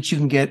 know that you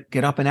can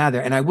get up and out of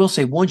there. And I will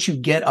say, once you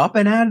get up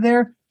and out of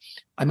there,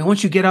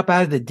 once you get up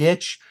out of the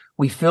ditch,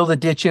 we fill the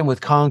ditch in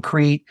with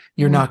concrete.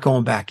 You're not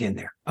going back in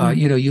there.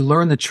 You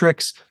learn the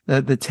tricks,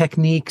 the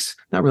techniques,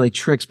 not really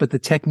tricks, but the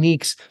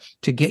techniques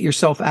to get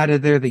yourself out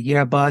of there,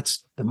 the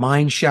buts, the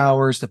mind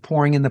showers, the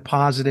pouring in the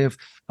positive.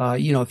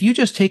 If you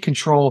just take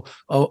control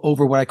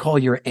over what I call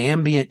your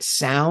ambient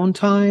sound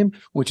time,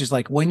 which is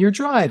like when you're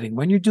driving,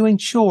 when you're doing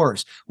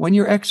chores, when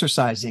you're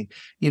exercising,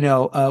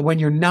 when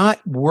you're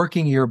not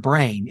working your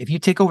brain, if you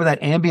take over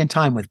that ambient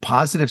time with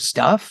positive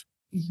stuff,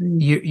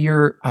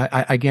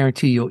 I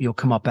guarantee you'll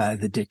come up out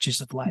of the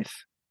ditches of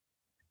life.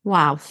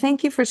 Wow.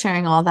 Thank you for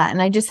sharing all that.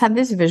 And I just had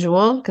this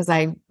visual because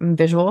I'm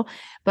visual,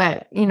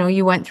 but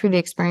you went through the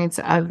experience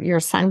of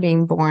your son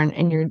being born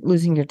and you're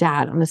losing your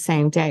dad on the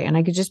same day. And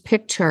I could just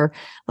picture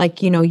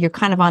you're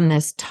kind of on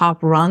this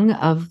top rung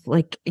of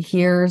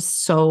here's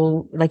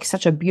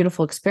such a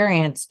beautiful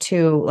experience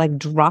to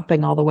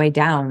dropping all the way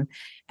down.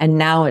 And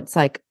now it's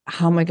like,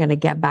 how am I going to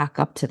get back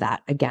up to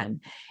that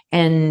again?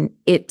 And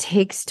it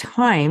takes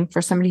time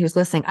for somebody who's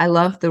listening. I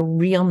love the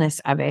realness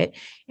of it,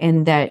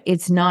 and that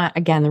it's not,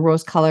 again, the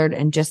rose colored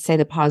and just say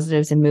the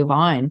positives and move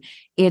on.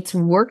 It's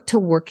work to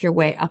work your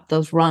way up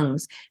those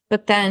rungs.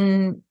 But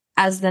then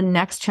as the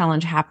next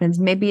challenge happens,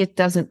 maybe it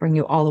doesn't bring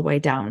you all the way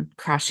down,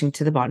 crashing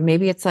to the bottom.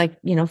 Maybe it's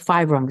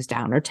 5 rungs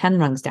down or 10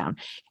 rungs down.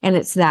 And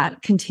it's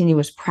that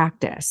continuous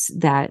practice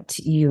that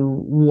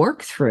you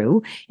work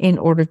through in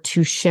order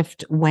to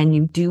shift when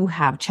you do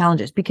have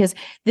challenges, because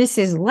this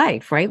is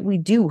life, right? We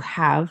do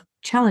have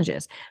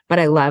challenges, but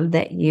I love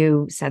that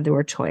you said the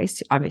word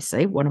choice,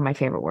 obviously one of my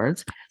favorite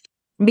words,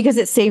 because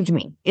it saved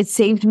me. It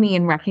saved me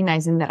in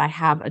recognizing that I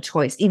have a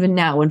choice. Even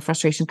now, when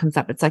frustration comes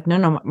up, it's like, no,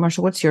 Marsha,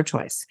 what's your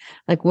choice?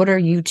 What are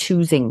you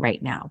choosing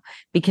right now?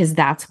 Because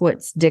that's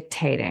what's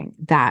dictating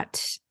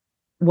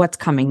what's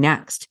coming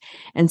next.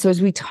 And so as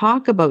we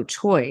talk about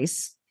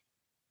choice,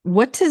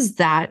 what does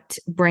that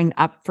bring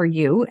up for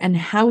you? And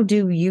how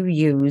do you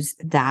use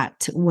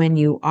that when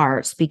you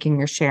are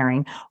speaking or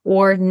sharing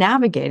or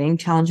navigating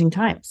challenging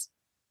times?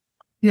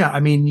 Yeah.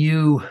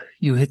 You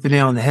hit the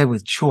nail on the head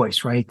with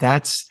choice, right?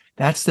 That's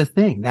the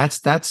thing.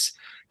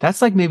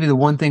 That's like maybe the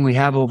one thing we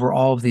have over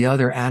all of the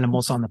other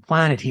animals on the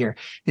planet here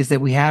is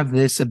that we have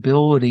this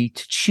ability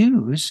to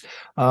choose.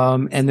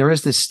 And there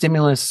is this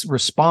stimulus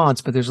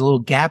response, but there's a little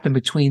gap in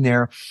between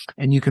there,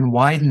 and you can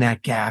widen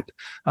that gap,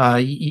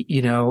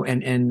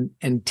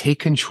 and take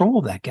control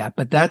of that gap.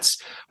 But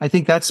I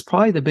think that's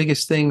probably the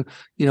biggest thing,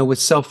 with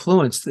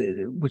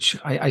self-fluence, which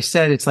I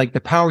said, it's like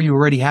the power you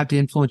already have to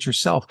influence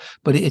yourself,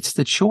 but it's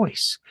the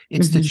choice.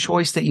 It's the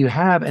choice that you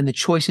have and the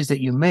choices that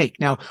you make.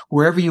 Now,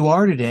 wherever you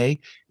are today,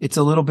 it's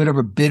a little bit of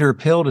a bitter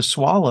pill to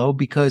swallow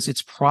because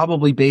it's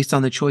probably based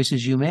on the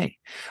choices you make.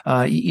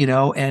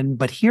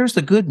 But here's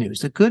the good news.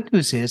 The good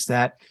news is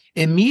that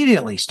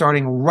immediately,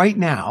 starting right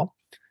now,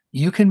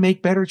 you can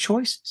make better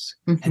choices.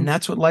 And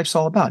that's what life's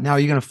all about. Now, are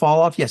you going to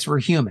fall off? Yes, we're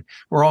human.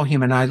 We're all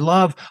human. I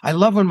love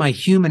when my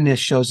humanness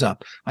shows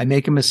up. I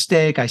make a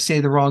mistake. I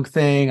say the wrong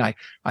thing.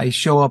 I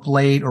show up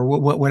late or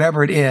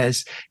whatever it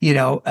is.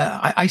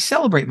 I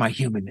celebrate my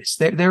humanness.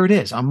 There it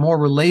is. I'm more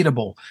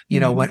relatable,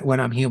 when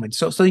I'm human.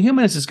 So the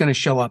humanness is going to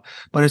show up,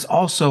 but it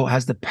also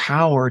has the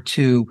power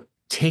to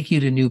take you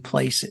to new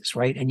places,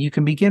 right? And you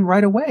can begin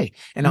right away.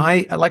 And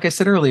like I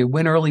said earlier,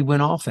 win early, win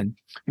often.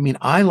 I mean,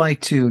 I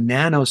like to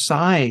nano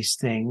size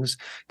things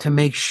to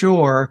make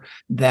sure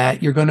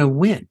that you're going to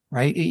win,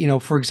 right?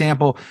 For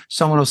example,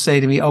 someone will say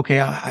to me,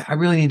 okay, I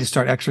really need to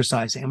start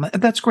exercising. I'm like,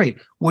 that's great.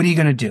 What are you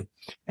going to do?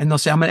 And they'll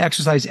say, I'm going to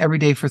exercise every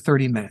day for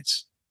 30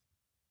 minutes.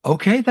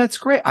 Okay, that's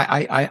great.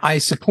 I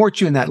support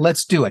you in that.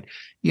 Let's do it.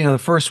 The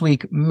first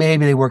week,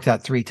 maybe they worked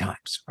out 3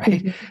 times,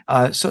 right?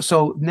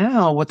 So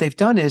now what they've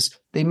done is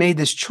they made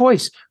this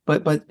choice,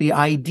 but the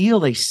ideal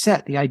they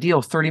set, the ideal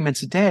of 30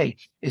 minutes a day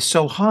is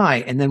so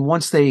high. And then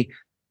once they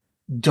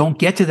don't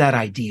get to that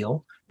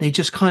ideal, they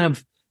just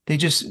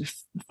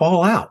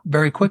fall out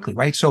very quickly,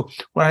 right? So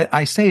what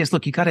I say is,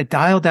 look, you got to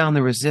dial down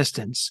the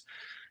resistance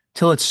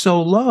till it's so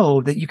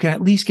low that you can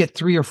at least get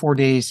 3 or 4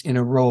 days in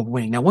a row of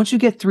winning. Now, once you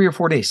get 3 or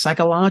 4 days,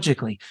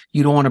 psychologically,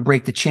 you don't want to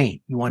break the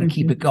chain. You want to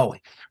keep it going,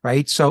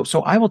 right? So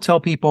I will tell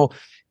people,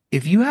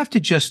 if you have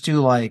to just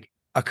do like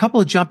a couple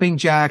of jumping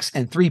jacks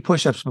and 3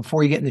 push-ups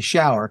before you get in the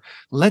shower,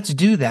 let's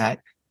do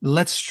that.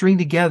 Let's string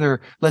together.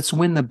 Let's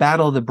win the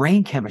battle of the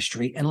brain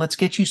chemistry, and let's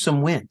get you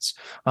some wins.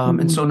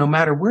 And so no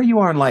matter where you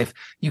are in life,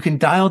 you can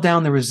dial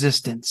down the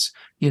resistance,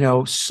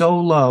 so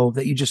low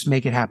that you just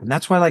make it happen.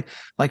 That's why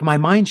like my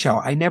mind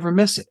shower, I never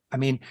miss it. I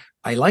mean,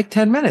 I like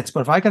 10 minutes,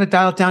 but if I got to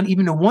dial it down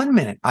even to 1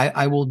 minute,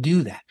 I will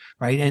do that.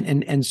 Right.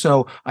 And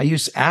so I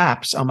use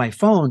apps on my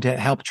phone to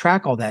help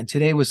track all that. And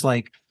today was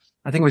I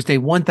think it was day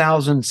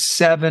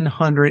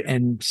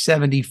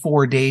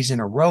 1,774 days in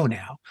a row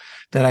now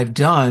that I've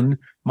done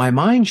my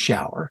mind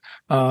shower.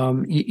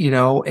 And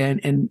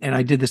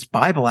I did this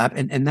Bible app,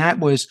 and that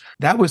was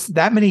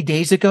that many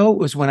days ago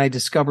was when I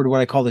discovered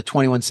what I call the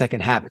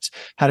 21-second habits,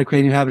 how to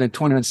create a new habit in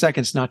 21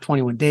 seconds, not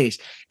 21 days.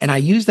 And I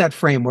used that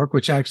framework,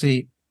 which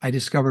actually I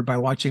discovered by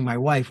watching my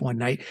wife one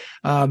night.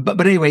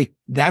 But anyway,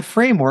 that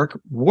framework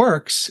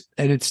works,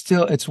 and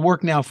it's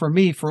worked now for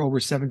me for over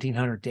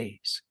 1,700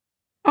 days.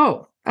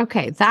 Oh,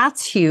 okay.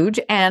 That's huge.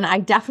 And I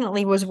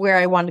definitely was where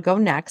I wanted to go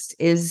next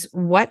is,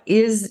 what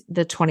is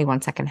the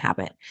 21-second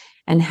habit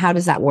and how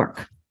does that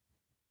work?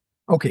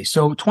 Okay.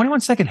 So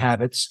 21-second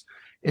habits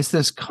is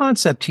this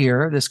concept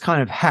here, this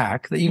kind of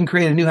hack that you can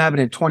create a new habit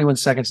in 21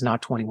 seconds,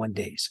 not 21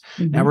 days.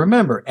 Now,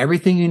 remember,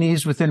 everything you need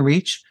is within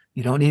reach.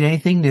 You don't need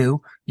anything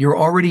new. You're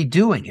already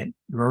doing it.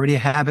 You're already a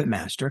habit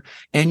master,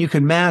 and you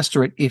can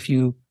master it if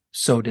you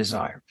so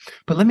desire.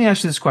 But let me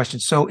ask you this question.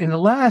 So in the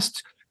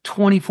last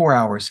 24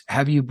 hours,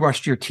 have you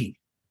brushed your teeth?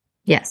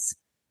 Yes.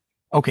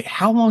 Okay.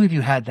 How long have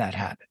you had that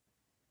habit?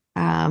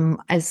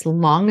 As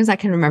long as I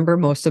can remember,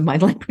 most of my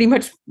life, pretty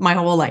much my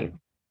whole life.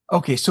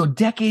 Okay. So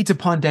decades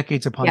upon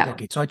decades upon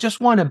decades. So I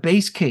just want a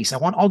base case. I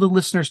want all the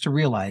listeners to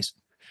realize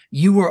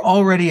you were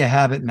already a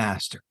habit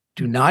master.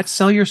 Do not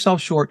sell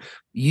yourself short.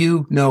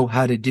 You know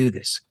how to do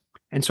this.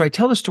 And so I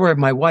tell the story of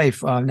my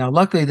wife. Now,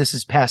 luckily, this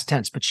is past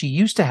tense, but she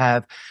used to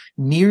have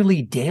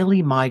nearly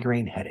daily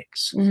migraine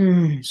headaches.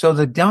 So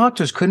the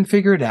doctors couldn't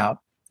figure it out.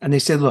 And they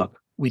said,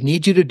 look, we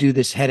need you to do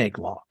this headache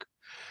log.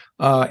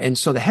 And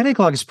so the headache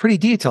log is pretty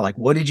detailed. Like,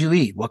 what did you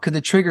eat? What could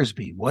the triggers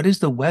be? What is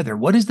the weather?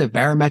 What is the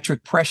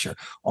barometric pressure?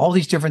 All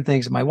these different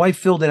things. My wife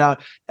filled it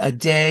out a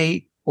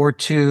day or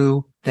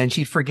two, then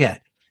she'd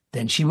forget.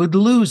 Then she would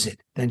lose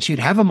it. Then she'd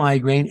have a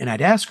migraine, and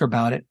I'd ask her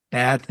about it.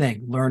 Bad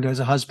thing. Learned as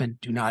a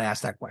husband, do not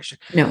ask that question.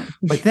 No.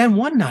 But then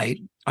one night,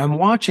 I'm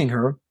watching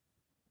her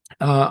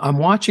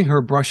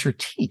brush her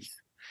teeth,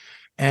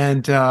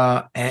 and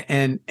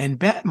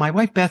Beth, my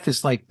wife Beth,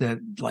 is like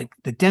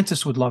the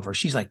dentist would love her.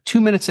 She's like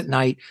 2 minutes at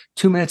night,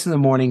 2 minutes in the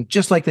morning,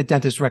 just like the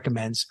dentist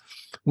recommends,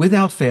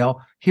 without fail.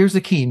 Here's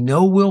the key: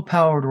 no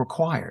willpower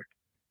required.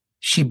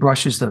 She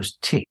brushes those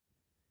teeth.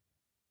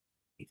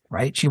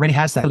 Right? She already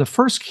has that. So the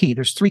first key,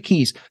 there's 3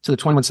 keys to the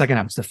 21-second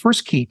habits. The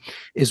first key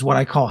is what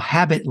I call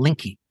habit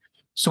linking.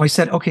 So I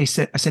said, okay, I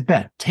said,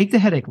 Beth, take the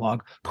headache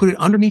log, put it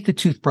underneath the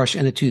toothbrush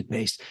and the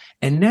toothpaste.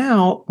 And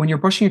now when you're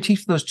brushing your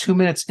teeth for those 2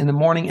 minutes in the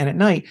morning and at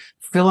night,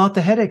 fill out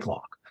the headache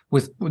log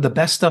with the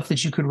best stuff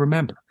that you could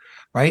remember.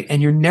 Right.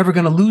 And you're never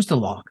going to lose the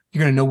log.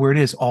 You're going to know where it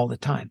is all the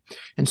time.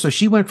 And so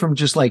she went from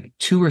just like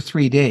 2 or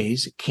 3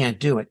 days, can't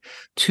do it,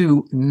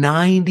 to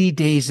 90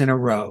 days in a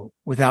row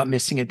without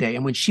missing a day.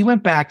 And when she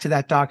went back to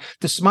that doc,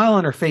 the smile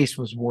on her face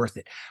was worth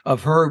it,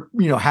 of her,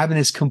 having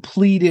this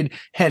completed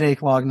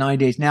headache log 9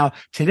 days. Now,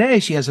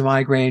 today she has a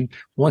migraine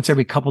once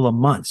every couple of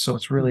months. So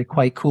it's really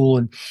quite cool.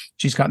 And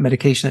she's got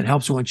medication that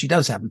helps her when she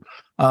does have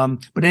them.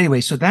 But anyway,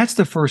 so that's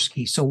the first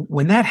key. So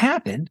when that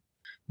happened,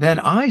 then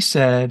I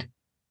said,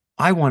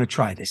 I want to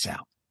try this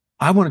out.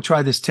 I want to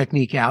try this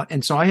technique out.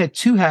 And so I had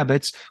 2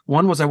 habits.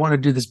 One was I wanted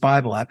to do this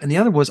Bible app, and the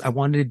other was I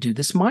wanted to do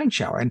this mind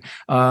shower. And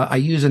I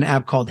use an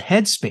app called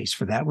Headspace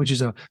for that, which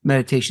is a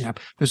meditation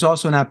app. There's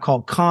also an app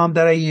called Calm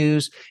that I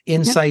use.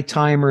 Insight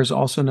Timer is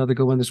also another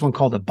good one. There's one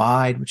called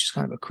Abide, which is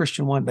kind of a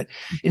Christian one. But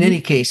in any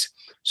case,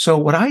 so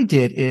what I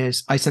did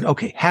is I said,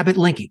 okay, habit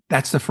linking.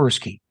 That's the first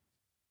key.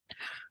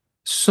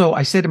 So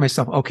I said to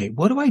myself, okay,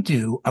 what do I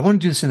do? I want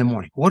to do this in the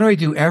morning. What do I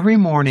do every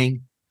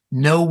morning?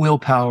 No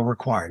willpower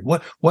required.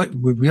 What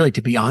really,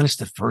 to be honest,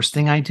 the first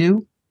thing I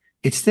do,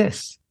 it's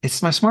this.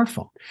 It's my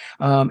smartphone.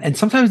 And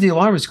sometimes the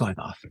alarm is going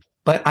off,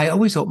 but I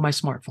always open my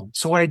smartphone.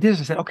 So what I did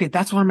is I said, okay,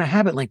 that's what I'm going to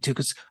habit link to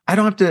because I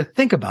don't have to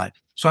think about it.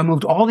 So I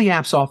moved all the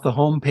apps off the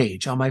home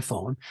page on my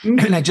phone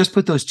and I just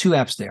put those 2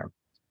 apps there.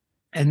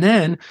 And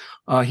then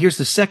here's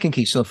the second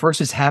key. So the first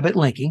is habit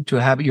linking to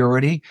a habit you're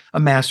already a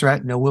master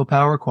at, no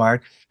willpower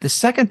required. The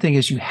second thing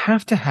is you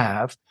have to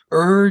have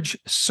urge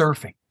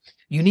surfing.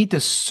 You need to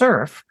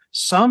surf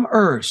some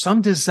urge,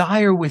 some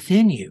desire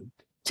within you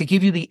to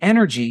give you the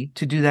energy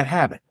to do that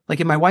habit. Like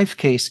in my wife's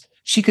case,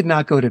 she could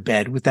not go to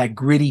bed with that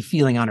gritty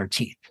feeling on her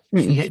teeth.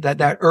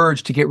 That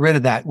urge to get rid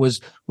of that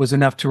was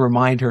enough to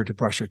remind her to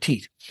brush her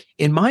teeth.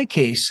 In my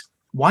case,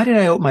 why did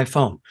I open my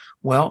phone?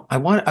 Well, I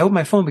opened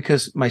my phone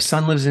because my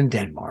son lives in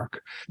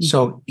Denmark.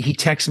 So he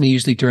texts me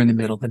usually during the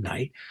middle of the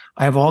night.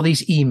 I have all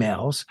these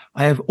emails.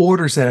 I have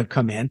orders that have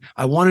come in.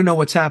 I want to know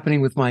what's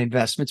happening with my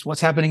investments,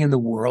 what's happening in the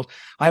world.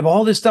 I have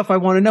all this stuff I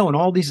want to know. And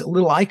all these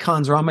little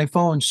icons are on my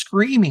phone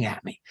screaming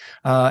at me.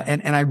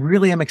 And I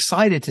really am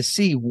excited to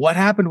see what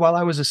happened while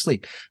I was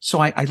asleep. So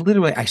I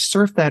literally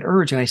surf that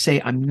urge and I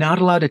say, I'm not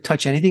allowed to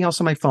touch anything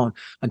else on my phone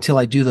until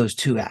I do those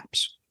 2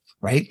 apps.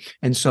 Right.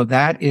 And so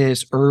that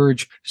is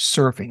urge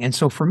surfing. And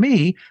so for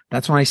me,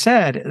 that's when I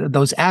said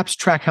those apps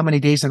track how many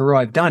days in a row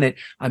I've done it.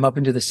 I'm up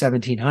into the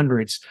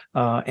 1700s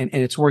and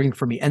it's working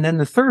for me. And then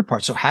the third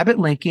part, so habit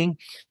linking,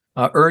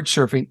 urge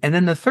surfing. And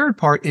then the third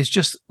part is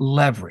just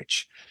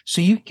leverage.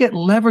 So you get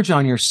leverage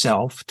on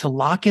yourself to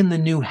lock in the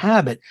new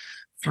habit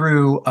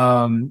through,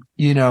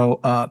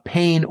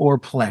 pain or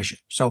pleasure.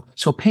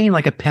 So pain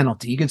like a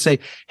penalty. You can say,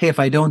 hey, if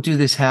I don't do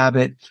this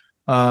habit,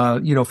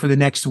 for the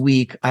next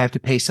week, I have to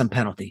pay some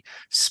penalty.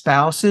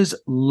 Spouses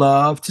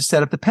love to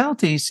set up the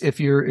penalties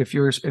if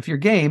you're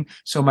game.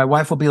 So my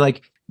wife will be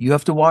like, you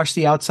have to wash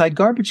the outside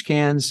garbage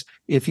cans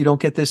if you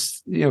don't get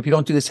this, if you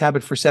don't do this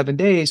habit for 7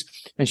 days.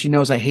 And she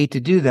knows I hate to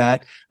do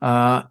that.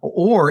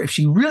 Or if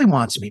she really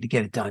wants me to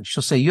get it done,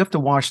 she'll say, you have to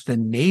wash the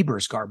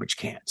neighbor's garbage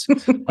cans,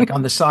 like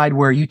on the side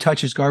where you touch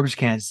his garbage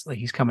cans, like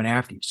he's coming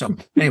after you. So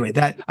anyway,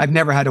 that I've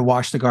never had to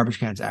wash the garbage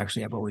cans.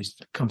 Actually, I've always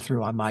come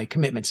through on my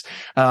commitments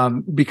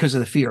because of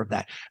the fear of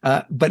that.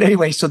 But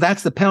anyway, so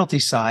that's the penalty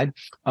side.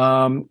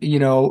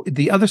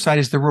 The other side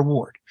is the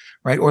reward.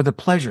 Right. Or the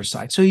pleasure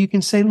side. So you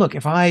can say, look,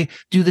 if I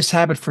do this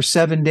habit for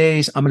 7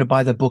 days, I'm going to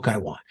buy the book I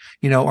want,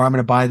 or I'm going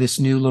to buy this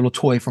new little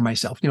toy for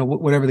myself,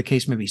 whatever the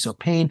case may be. So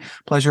pain,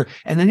 pleasure.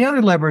 And then the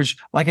other leverage,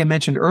 like I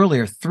mentioned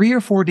earlier, 3 or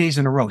 4 days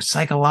in a row,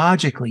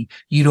 psychologically,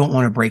 you don't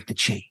want to break the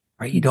chain.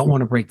 Right. You don't want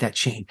to break that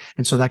chain.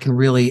 And so that can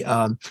really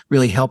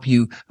help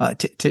you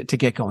to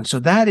get going. So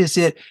that is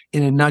it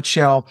in a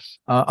nutshell.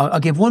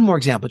 I'll give one more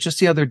example. Just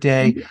the other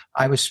day,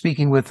 I was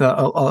speaking with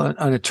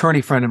an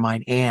attorney friend of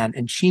mine, Anne,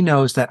 and she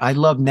knows that I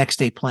love next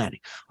day planning.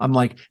 I'm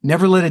like,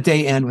 never let a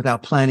day end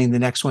without planning the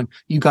next one.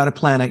 You got to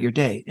plan out your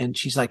day. And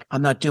she's like,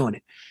 I'm not doing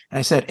it. And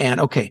I said, Anne,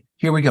 okay,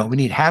 here we go. We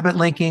need habit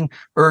linking,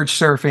 urge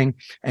surfing,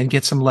 and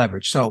get some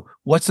leverage. So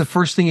what's the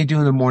first thing you do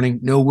in the morning?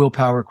 No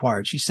willpower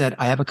required. She said,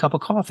 I have a cup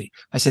of coffee.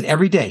 I said,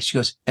 every day. She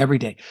goes, every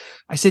day.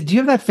 I said, do you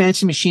have that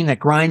fancy machine that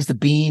grinds the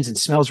beans and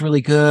smells really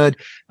good?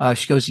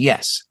 She goes,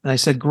 yes. And I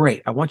said,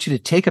 great. I want you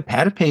to take a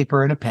pad of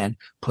paper and a pen,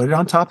 put it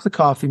on top of the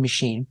coffee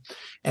machine.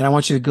 And I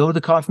want you to go to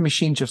the coffee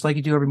machine just like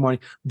you do every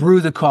morning, brew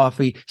the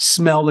coffee,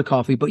 smell the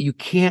coffee, but you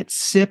can't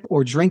sip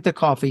or drink the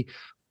coffee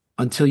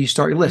until you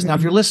start your list. Now,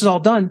 if your list is all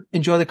done,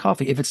 enjoy the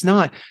coffee. If it's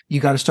not,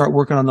 you got to start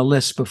working on the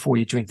list before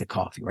you drink the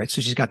coffee, right?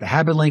 So she's got the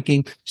habit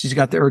linking, she's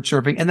got the urge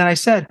surfing. And then I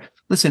said,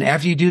 listen,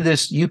 after you do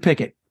this, you pick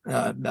it.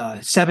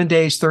 7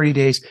 days, 30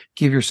 days,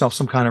 give yourself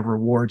some kind of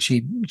reward.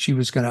 She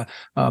was going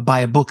to buy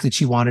a book that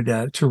she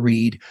wanted to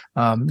read,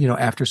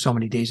 after so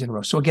many days in a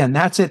row. So again,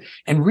 that's it.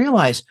 And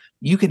realize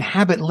you can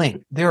habit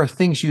link. There are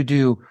things you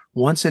do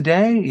once a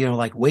day,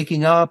 like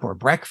waking up or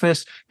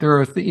breakfast. There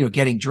are,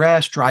 getting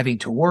dressed, driving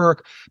to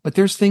work, but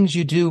there's things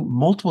you do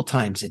multiple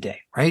times a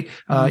day, right?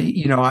 I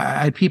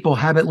had people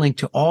habit link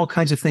to all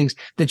kinds of things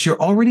that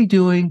you're already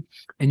doing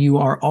and you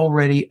are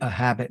already a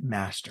habit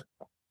master.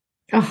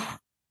 Oh,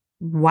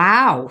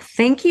 wow.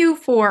 Thank you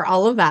for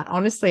all of that.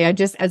 Honestly,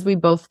 as we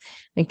both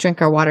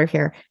drink our water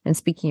here, and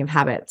speaking of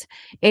habits,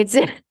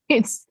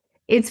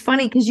 it's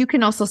funny because you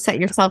can also set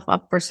yourself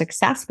up for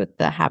success with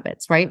the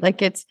habits, right?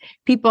 Like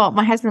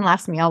my husband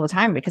laughs at me all the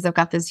time because I've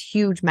got this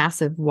huge,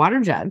 massive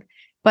water jug,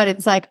 but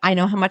it's like, I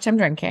know how much I'm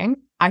drinking.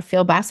 I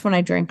feel best when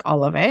I drink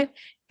all of it.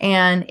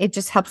 And it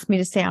just helps me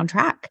to stay on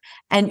track.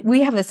 And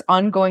we have this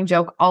ongoing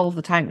joke all of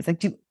the time. It's like,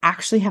 do you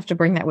actually have to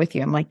bring that with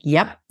you? I'm like,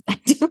 yep, I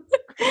do.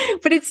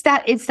 But it's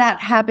that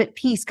habit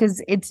piece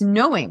because it's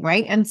knowing,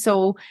 right? And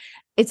so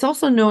it's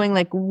also knowing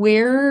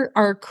where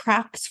are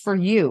cracks for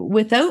you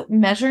without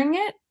measuring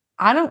it.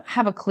 I don't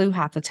have a clue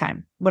half the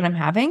time what I'm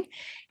having.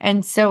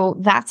 And so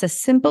that's a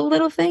simple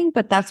little thing,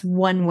 but that's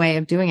one way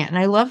of doing it. And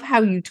I love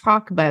how you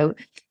talk about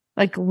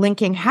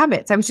linking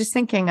habits. I was just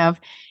thinking of,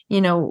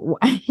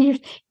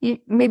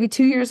 maybe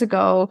 2 years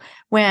ago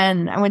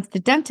when I went to the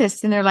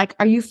dentist and they're like,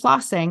 are you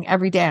flossing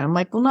every day? And I'm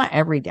like, well, not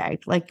every day,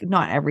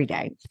 not every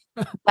day,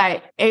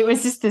 but it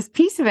was just this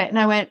piece of it. And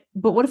I went,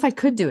 but what if I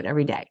could do it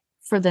every day?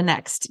 for the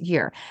next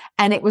year.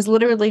 And it was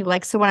literally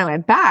like, so when I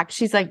went back,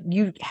 she's like,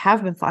 you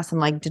have been flossing,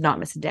 like, did not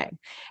miss a day.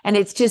 And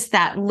it's just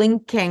that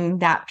linking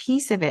that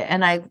piece of it.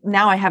 And I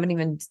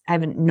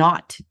haven't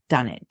not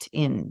done it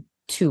in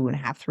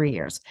 2.5, 3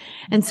 years.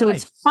 And so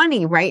it's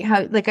funny, right?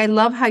 How, like, I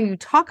love how you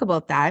talk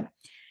about that.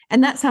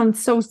 And that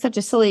sounds such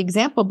a silly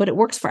example, but it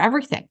works for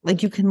everything.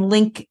 Like, you can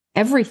link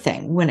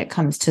everything when it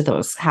comes to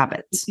those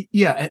habits.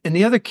 Yeah. And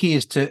the other key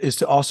is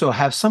to also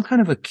have some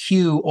kind of a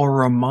cue or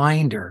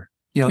reminder,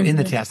 in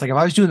the task. Like if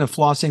I was doing the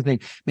flossing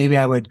thing, maybe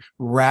I would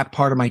wrap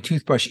part of my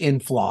toothbrush in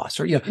floss,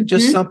 or,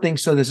 just something.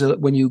 So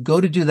when you go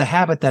to do the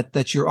habit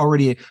that you're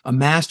already a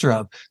master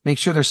of, make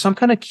sure there's some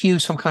kind of cue,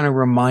 some kind of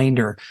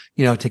reminder,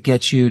 to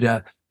get you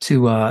to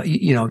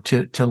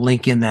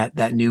link in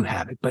that new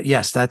habit. But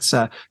yes, that's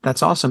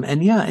awesome.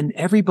 And and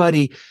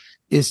everybody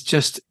is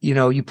just,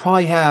 you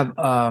probably have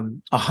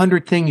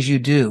 100 things you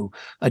do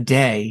a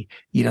day,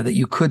 that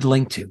you could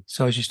link to.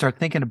 So as you start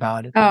thinking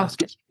about it,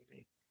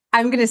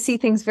 I'm going to see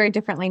things very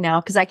differently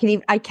now, because I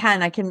can,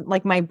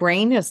 like, my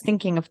brain is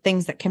thinking of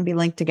things that can be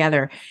linked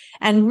together.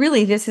 And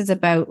really, this is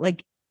about,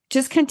 like,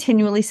 just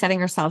continually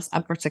setting ourselves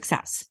up for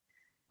success,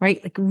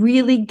 right? Like,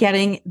 really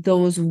getting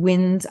those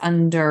wins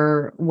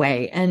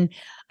underway. And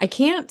I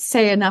can't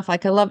say enough,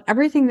 like, I love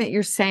everything that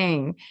you're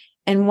saying.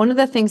 And one of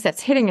the things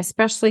that's hitting,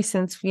 especially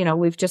since,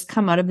 we've just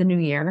come out of the new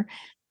year,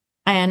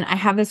 and I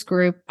have this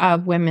group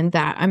of women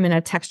that I'm in a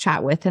text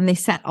chat with, and they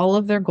set all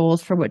of their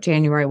goals for what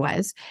January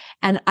was.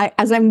 And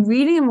as I'm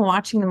reading and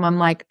watching them, I'm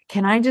like,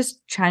 can I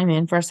just chime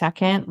in for a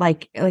second?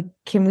 Like,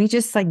 can we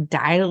just, like,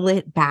 dial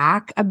it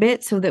back a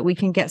bit so that we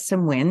can get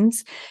some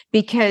wins?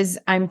 Because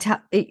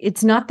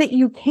it's not that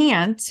you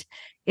can't,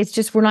 it's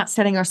just, we're not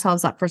setting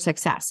ourselves up for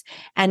success.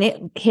 And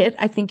it hit,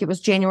 I think it was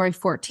January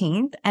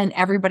 14th. And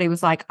everybody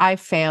was like, I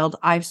failed.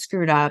 I've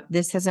screwed up.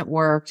 This hasn't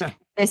worked.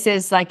 This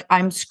is, like,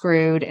 I'm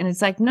screwed. And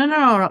it's like,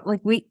 no.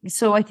 Like,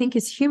 so I think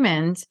as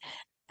humans,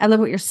 I love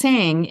what you're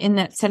saying, in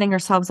that setting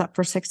ourselves up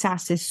for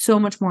success is so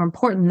much more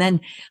important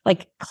than,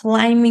 like,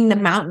 climbing the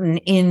mountain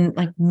in,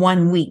 like,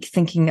 1 week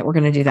thinking that we're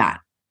going to do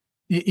that.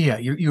 Yeah,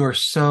 you are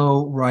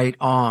so right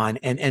on.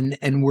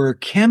 And we're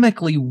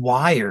chemically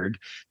wired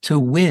to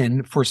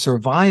win for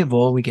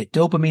survival. We get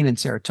dopamine and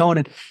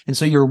serotonin. And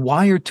so you're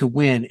wired to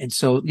win. And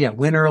so,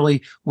 win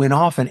early, win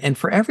often. And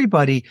for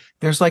everybody,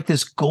 there's like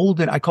this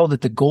I called it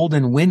the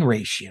golden win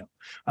ratio.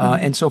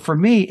 And so for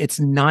me, it's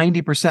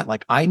 90%.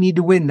 Like, I need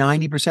to win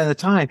 90% of the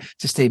time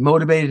to stay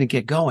motivated and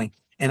get going.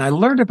 And I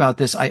learned about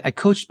this. I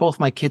coached both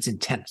my kids in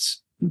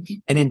tennis.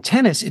 And in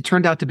tennis, it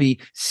turned out to be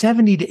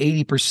 70 to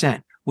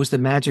 80% was the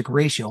magic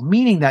ratio,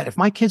 meaning that if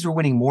my kids were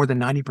winning more than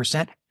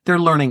 90%, they're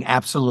learning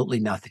absolutely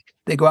nothing.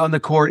 They go out on the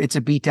court, it's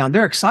a beatdown.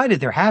 They're excited,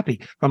 they're happy.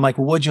 But I'm like,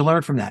 well, what'd you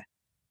learn from that?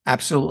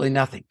 Absolutely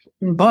nothing.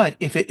 But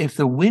if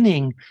the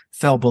winning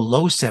fell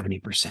below 70%,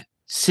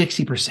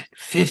 60%,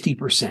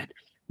 50%,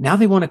 now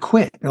they want to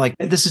quit. They're like,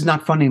 this is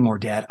not fun anymore,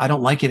 Dad. I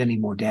don't like it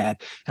anymore,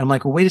 Dad. And I'm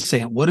like, well, wait a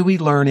second. What are we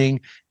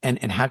learning?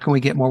 And how can we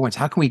get more wins?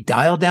 How can we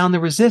dial down the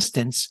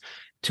resistance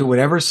to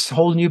whatever's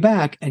holding you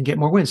back and get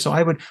more wins? So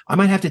I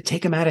might have to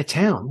take them out of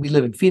town. We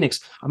live in Phoenix.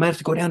 I might have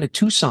to go down to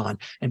Tucson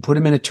and put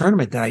them in a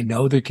tournament that I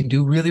know they can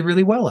do really,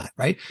 really well at,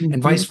 right? And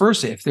vice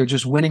versa. If they're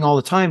just winning all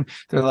the time,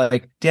 they're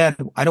like, Dad,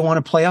 I don't want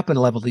to play up at a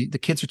level. The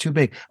kids are too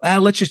big.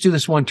 Let's just do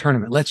this one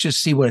tournament. Let's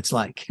just see what it's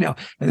like, and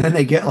then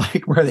they get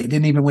like where they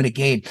didn't even win a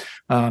game.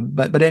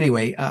 But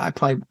anyway, I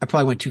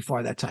probably went too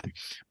far that time.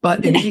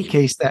 But in any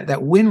case,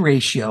 that win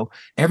ratio,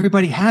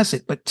 everybody has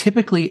it, but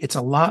typically it's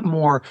a lot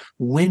more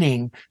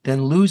winning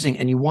than losing.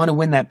 And you want to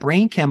win that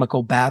brain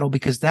chemical battle,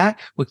 because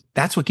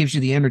that's what gives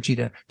you the energy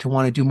to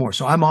want to do more.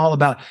 So I'm all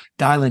about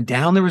dialing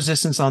down the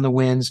resistance on the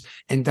wins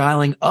and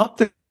dialing up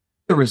the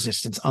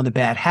resistance on the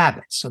bad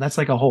habits. So that's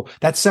like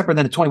that's separate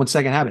than a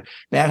 21-second habit.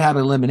 Bad habit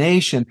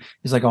elimination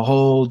is like a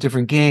whole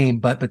different game,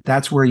 but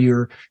that's where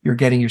you're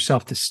getting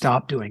yourself to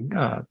stop doing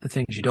the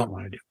things you don't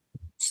want to do.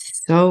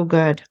 So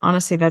good.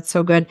 Honestly, that's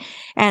so good.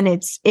 And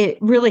it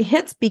really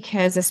hits,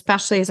 because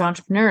especially as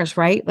entrepreneurs,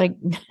 right? Like,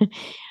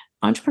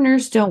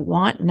 entrepreneurs don't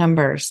want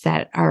numbers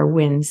that are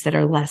wins that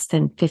are less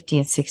than 50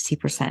 and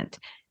 60%,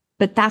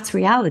 but that's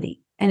reality.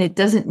 And it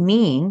doesn't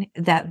mean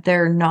that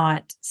they're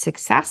not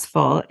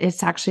successful.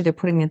 It's actually, they're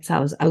putting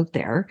themselves out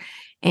there.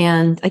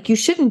 And, like, you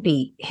shouldn't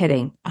be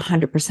hitting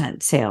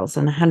 100% sales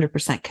and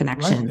 100%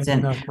 connections,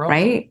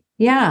 right?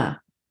 Yeah.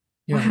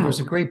 Yeah. Wow. There's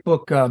a great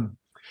book.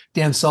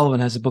 Dan Sullivan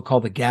has a book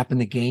called The Gap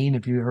and the Gain.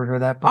 Have you ever heard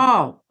of that book?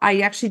 Oh,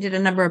 I actually did a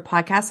number of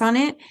podcasts on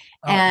it.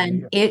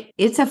 And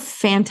it's a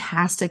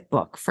fantastic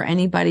book for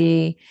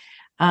anybody.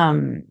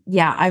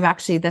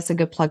 That's a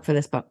good plug for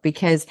this book,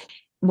 because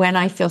when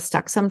I feel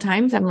stuck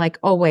sometimes, I'm like,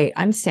 oh, wait,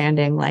 I'm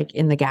standing, like,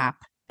 in the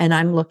gap, and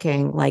I'm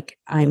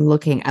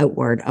looking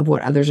outward of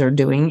what others are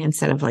doing,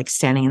 instead of, like,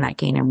 standing in that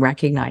gain and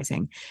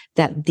recognizing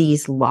that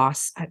these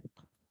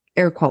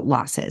air quote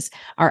losses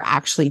are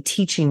actually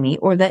teaching me,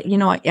 or that,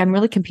 I'm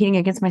really competing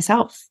against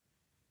myself.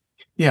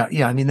 Yeah.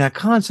 I mean, that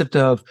concept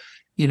of,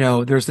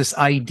 there's this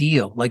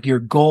ideal, like your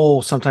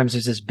goal sometimes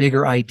is this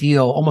bigger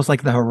ideal, almost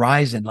like the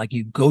horizon, like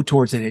you go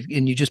towards it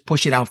and you just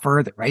push it out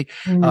further, right?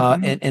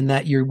 And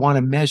that you want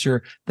to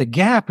measure the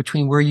gap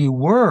between where you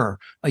were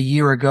a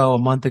year ago, a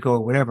month ago,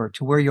 or whatever,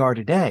 to where you are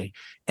today.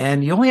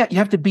 And you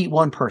have to beat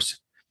one person.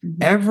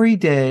 Every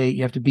day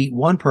you have to beat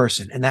one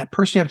person, and that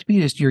person you have to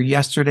beat is your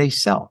yesterday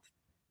self.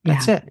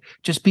 That's it.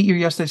 Just beat your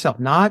yesterday self,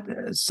 not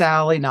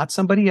Sally, not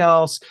somebody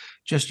else,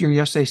 just your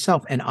yesterday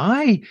self. And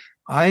I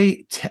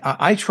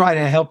try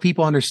to help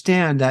people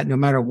understand that no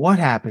matter what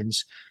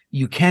happens,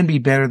 you can be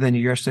better than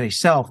your yesterday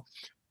self.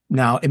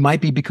 Now, it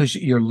might be because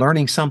you're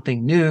learning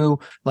something new,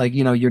 like,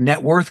 your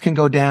net worth can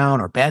go down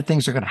or bad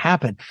things are going to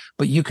happen,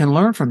 but you can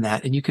learn from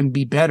that and you can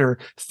be better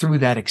through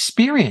that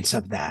experience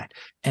of that.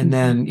 And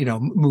then,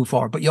 move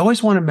forward. But you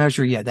always want to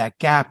measure, that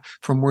gap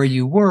from where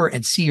you were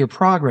and see your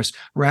progress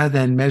rather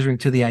than measuring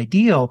to the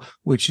ideal,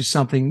 which is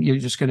something you're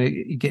just going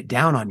to get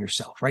down on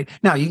yourself, right?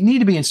 Now, you need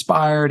to be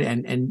inspired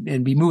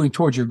and be moving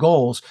towards your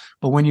goals.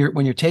 But when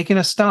you're taking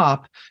a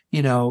stop,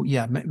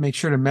 make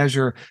sure to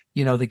measure,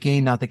 the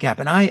gain, not the gap.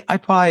 And I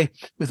probably,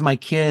 with my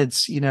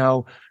kids,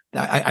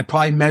 I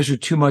probably measure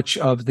too much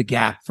of the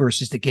gap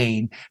versus the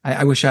gain.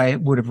 I wish I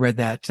would have read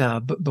that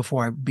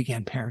before I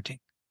began parenting.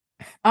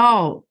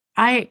 Oh,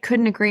 I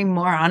couldn't agree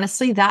more.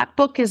 Honestly, that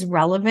book is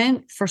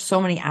relevant for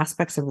so many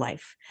aspects of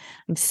life.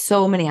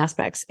 So many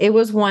aspects. It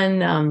was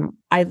one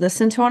I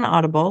listened to on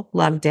Audible,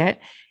 loved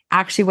it.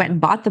 Actually went and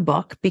bought the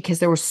book because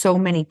there were so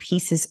many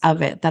pieces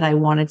of it that I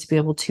wanted to be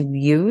able to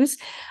use.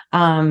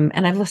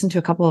 And I've listened to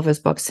a couple of his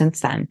books since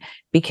then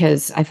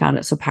because I found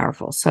it so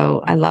powerful.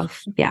 So I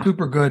love,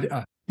 super good.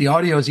 The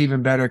audio is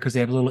even better because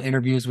they have little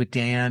interviews with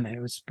Dan, and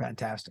it was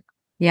fantastic.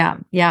 Yeah,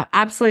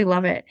 absolutely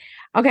love it.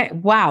 Okay,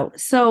 wow.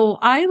 So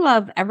I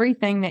love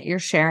everything that you're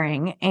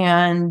sharing,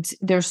 and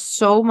there's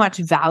so much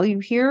value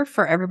here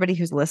for everybody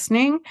who's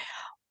listening.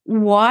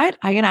 I'm going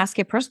to ask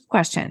you a personal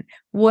question.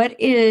 What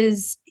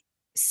is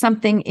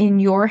something in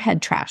your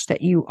head trash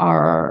that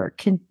you're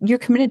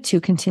committed to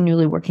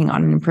continually working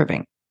on and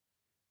improving?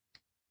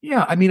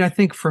 Yeah, I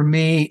think for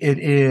me, it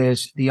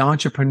is the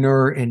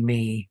entrepreneur in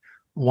me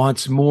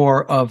wants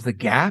more of the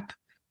gap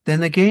than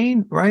the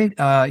gain, right?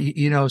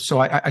 So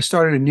I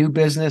started a new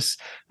business,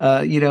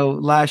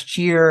 last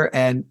year,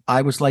 and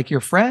I was like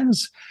your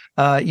friends,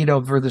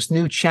 for this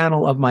new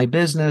channel of my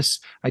business.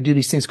 I do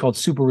these things called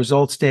super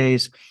results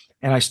days.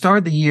 And I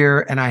started the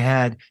year and I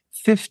had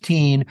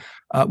 15.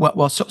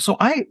 So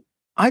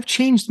I've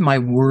changed my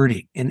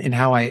wording in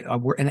how I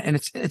work, and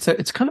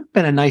it's kind of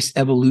been a nice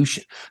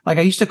evolution. Like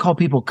I used to call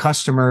people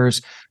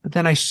customers, but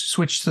then I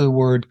switched to the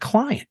word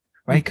client,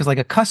 right? Because like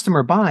a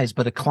customer buys,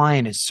 but a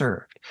client is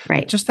served.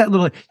 Right. Just that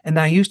little. And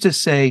I used to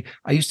say,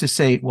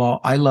 well,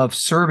 I love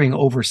serving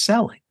over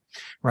selling.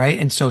 Right.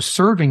 And so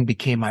serving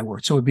became my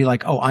word. So it'd be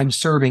like, oh, I'm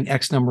serving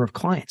X number of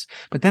clients.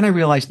 But then I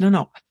realized,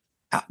 no,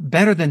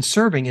 better than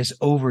serving is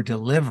over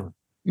delivering.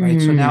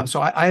 Right.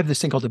 So I have this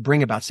thing called the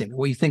bring about statement.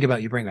 What you think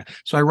about, you bring about.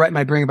 So I write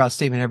my bring about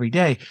statement every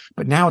day,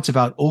 but now it's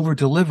about over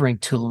delivering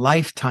to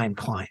lifetime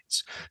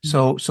clients.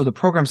 So the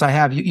programs I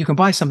have, you can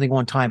buy something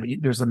one time, but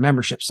there's a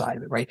membership side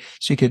of it, right?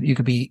 So you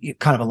could be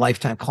kind of a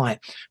lifetime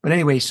client. But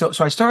anyway, so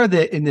I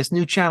started in this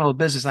new channel of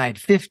business. I had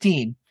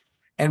 15,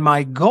 and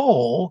my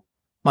goal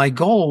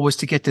was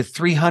to get to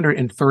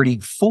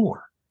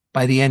 334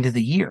 by the end of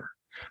the year.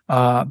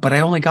 But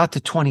I only got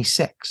to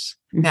 26.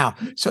 Now,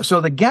 so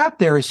the gap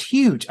there is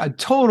huge, a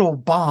total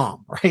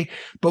bomb, right?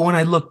 But when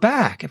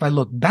if I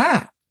look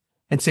back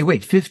and say,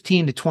 wait,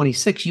 15 to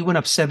 26, you went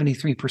up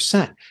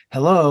 73%.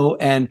 Hello.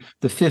 And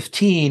the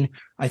 15,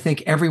 I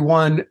think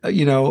everyone,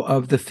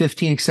 of the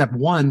 15 except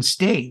one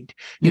stayed,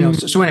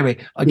 So anyway,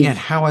 again,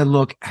 how I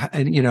look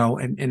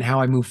and how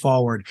I move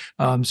forward.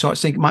 So I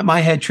think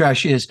my head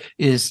trash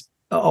is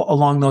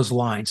along those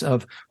lines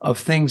of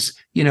things,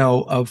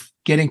 of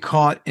getting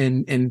caught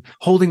in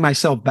holding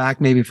myself back,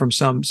 maybe from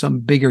some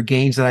bigger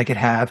gains that I could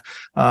have,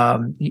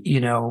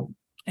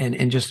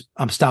 and just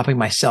I'm stopping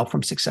myself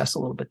from success a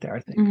little bit there, I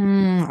think.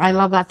 I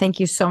love that. Thank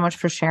you so much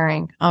for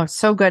sharing. Oh,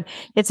 so good.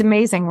 It's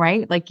amazing,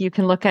 right? Like you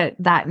can look at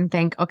that and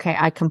think, okay,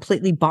 I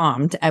completely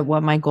bombed at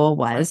what my goal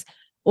was.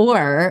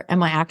 Or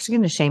am I actually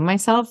going to shame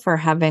myself for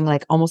having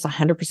like almost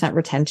 100%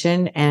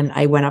 retention and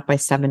I went up by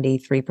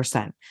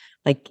 73%?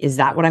 Like, is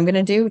that what I'm going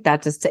to do?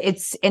 It's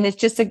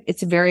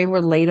a very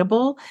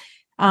relatable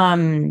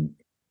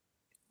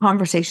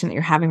conversation that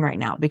you're having right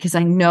now, because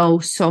I know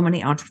so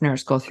many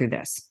entrepreneurs go through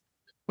this.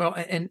 Well,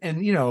 and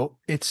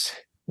it's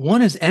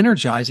one is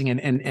energizing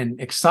and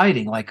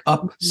exciting, like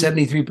up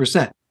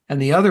 73%. And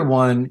the other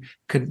one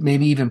could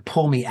maybe even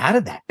pull me out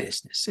of that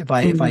business if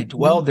I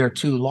dwelled there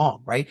too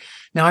long, right?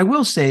 Now, I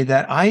will say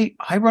that I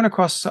run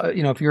across,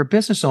 if you're a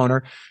business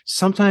owner,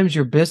 sometimes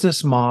your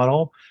business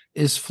model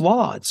is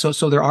flawed.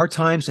 So there are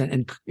times,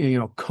 and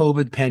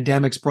COVID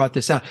pandemics brought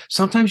this out.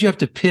 Sometimes you have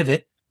to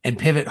pivot and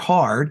pivot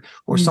hard,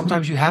 or Mhm.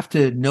 sometimes you have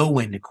to know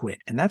when to quit.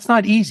 And that's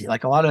not easy.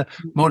 Like a lot of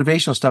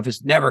motivational stuff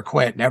is never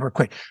quit, never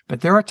quit.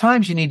 But there are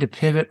times you need to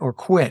pivot or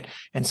quit.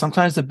 And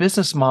sometimes the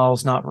business model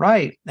is not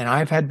right. And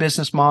I've had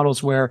business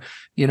models where,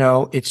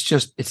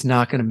 it's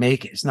not going to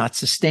make it. It's not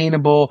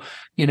sustainable.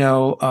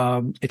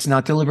 It's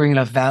not delivering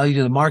enough value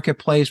to the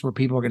marketplace where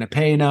people are going to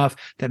pay enough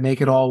that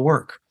make it all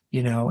work.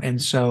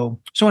 And so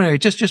anyway,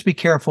 just be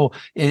careful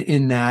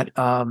in that,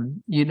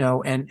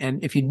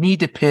 and if you need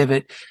to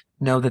pivot,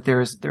 know that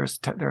there's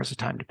a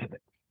time to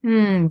pivot.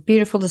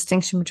 Beautiful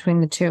distinction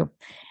between the two.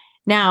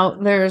 Now,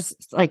 there's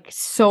like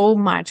so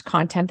much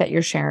content that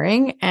you're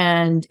sharing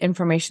and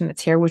information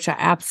that's here, which I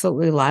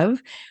absolutely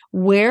love.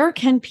 Where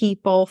can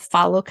people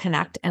follow,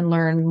 connect, and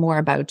learn more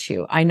about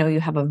you? I know you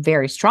have a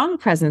very strong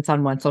presence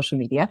on one social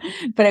media,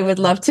 but I would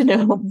love to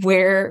know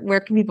where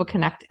can people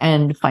connect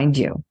and find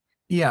you?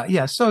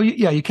 Yeah. So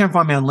you can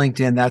find me on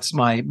LinkedIn. That's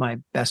my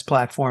best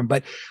platform.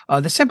 But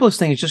the simplest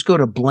thing is just go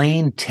to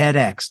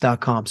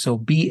BlaineTEDx.com. So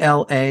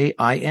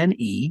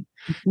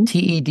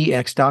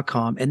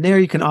BLAINE.TEDx.com. And there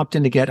you can opt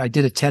in I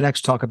did a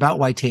TEDx talk about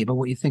White Table,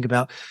 what you think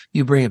about,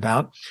 you bring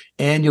about,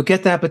 and you'll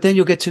get that. But then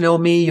you'll get to know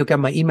me. You'll get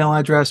my email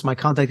address, my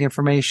contact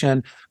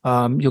information.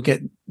 You'll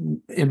get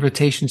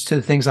invitations to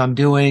the things I'm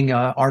doing,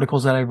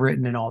 articles that I've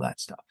written, and all that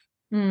stuff.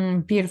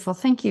 Beautiful.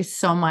 Thank you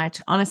so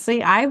much.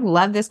 Honestly, I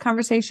love this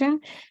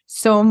conversation.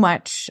 So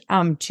much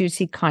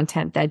juicy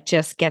content that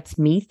just gets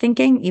me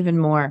thinking even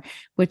more,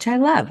 which I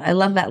love. I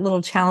love that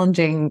little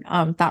challenging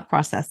thought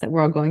process that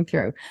we're all going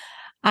through.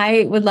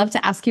 I would love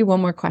to ask you one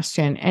more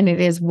question, and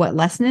it is, what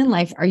lesson in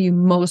life are you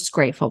most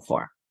grateful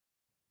for?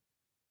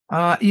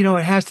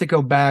 It has to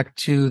go back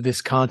to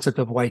this concept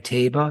of white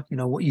table.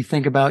 What you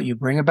think about, you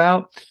bring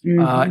about,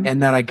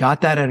 and that I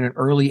got that at an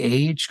early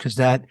age, because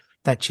that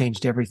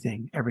changed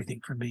everything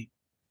for me.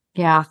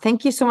 Yeah.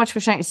 Thank you so much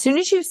for sharing. As soon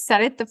as you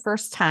said it the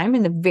first time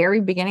in the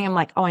very beginning, I'm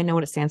like, oh, I know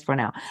what it stands for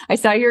now. I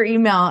saw your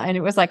email and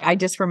it was like, I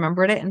just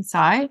remembered it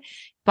inside.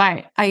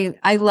 But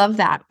I love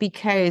that,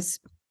 because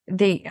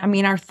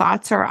our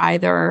thoughts are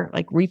either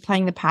like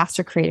replaying the past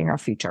or creating our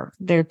future.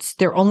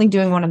 They're only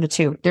doing one of the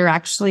two. They're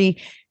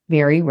actually,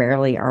 very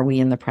rarely are we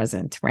in the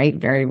present, right?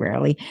 Very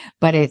rarely,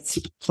 but it's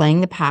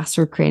playing the past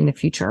or creating the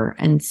future.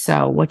 And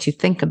so what you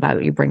think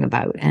about, you bring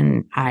about.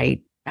 And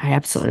I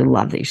absolutely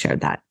love that you shared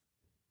that.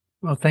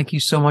 Well, thank you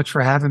so much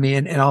for having me.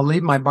 And I'll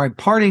leave my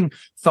parting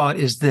thought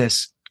is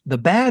this. The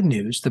bad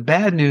news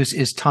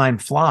is time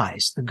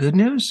flies. The good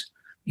news,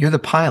 you're the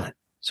pilot.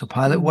 So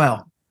pilot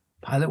well.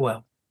 Pilot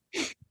well.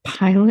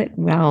 Pilot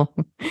well.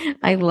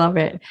 I love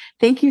it.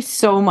 Thank you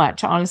so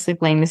much. Honestly,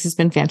 Blaine, this has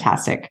been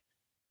fantastic.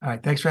 All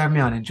right. Thanks for having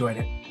me on. Enjoyed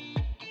it.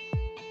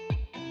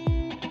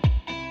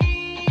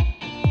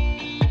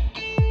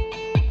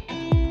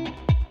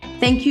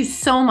 Thank you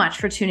so much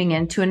for tuning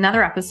in to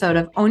another episode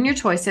of Own Your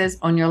Choices,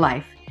 Own Your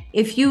Life.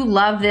 If you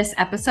love this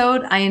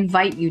episode, I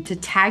invite you to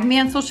tag me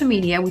on social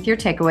media with your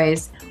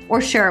takeaways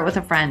or share it with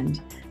a friend.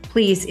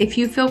 Please, if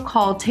you feel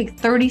called, take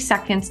 30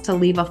 seconds to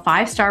leave a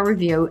 5-star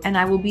review, and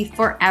I will be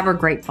forever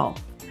grateful.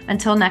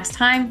 Until next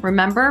time,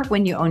 remember,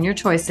 when you own your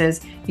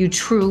choices, you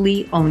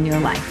truly own your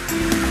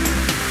life.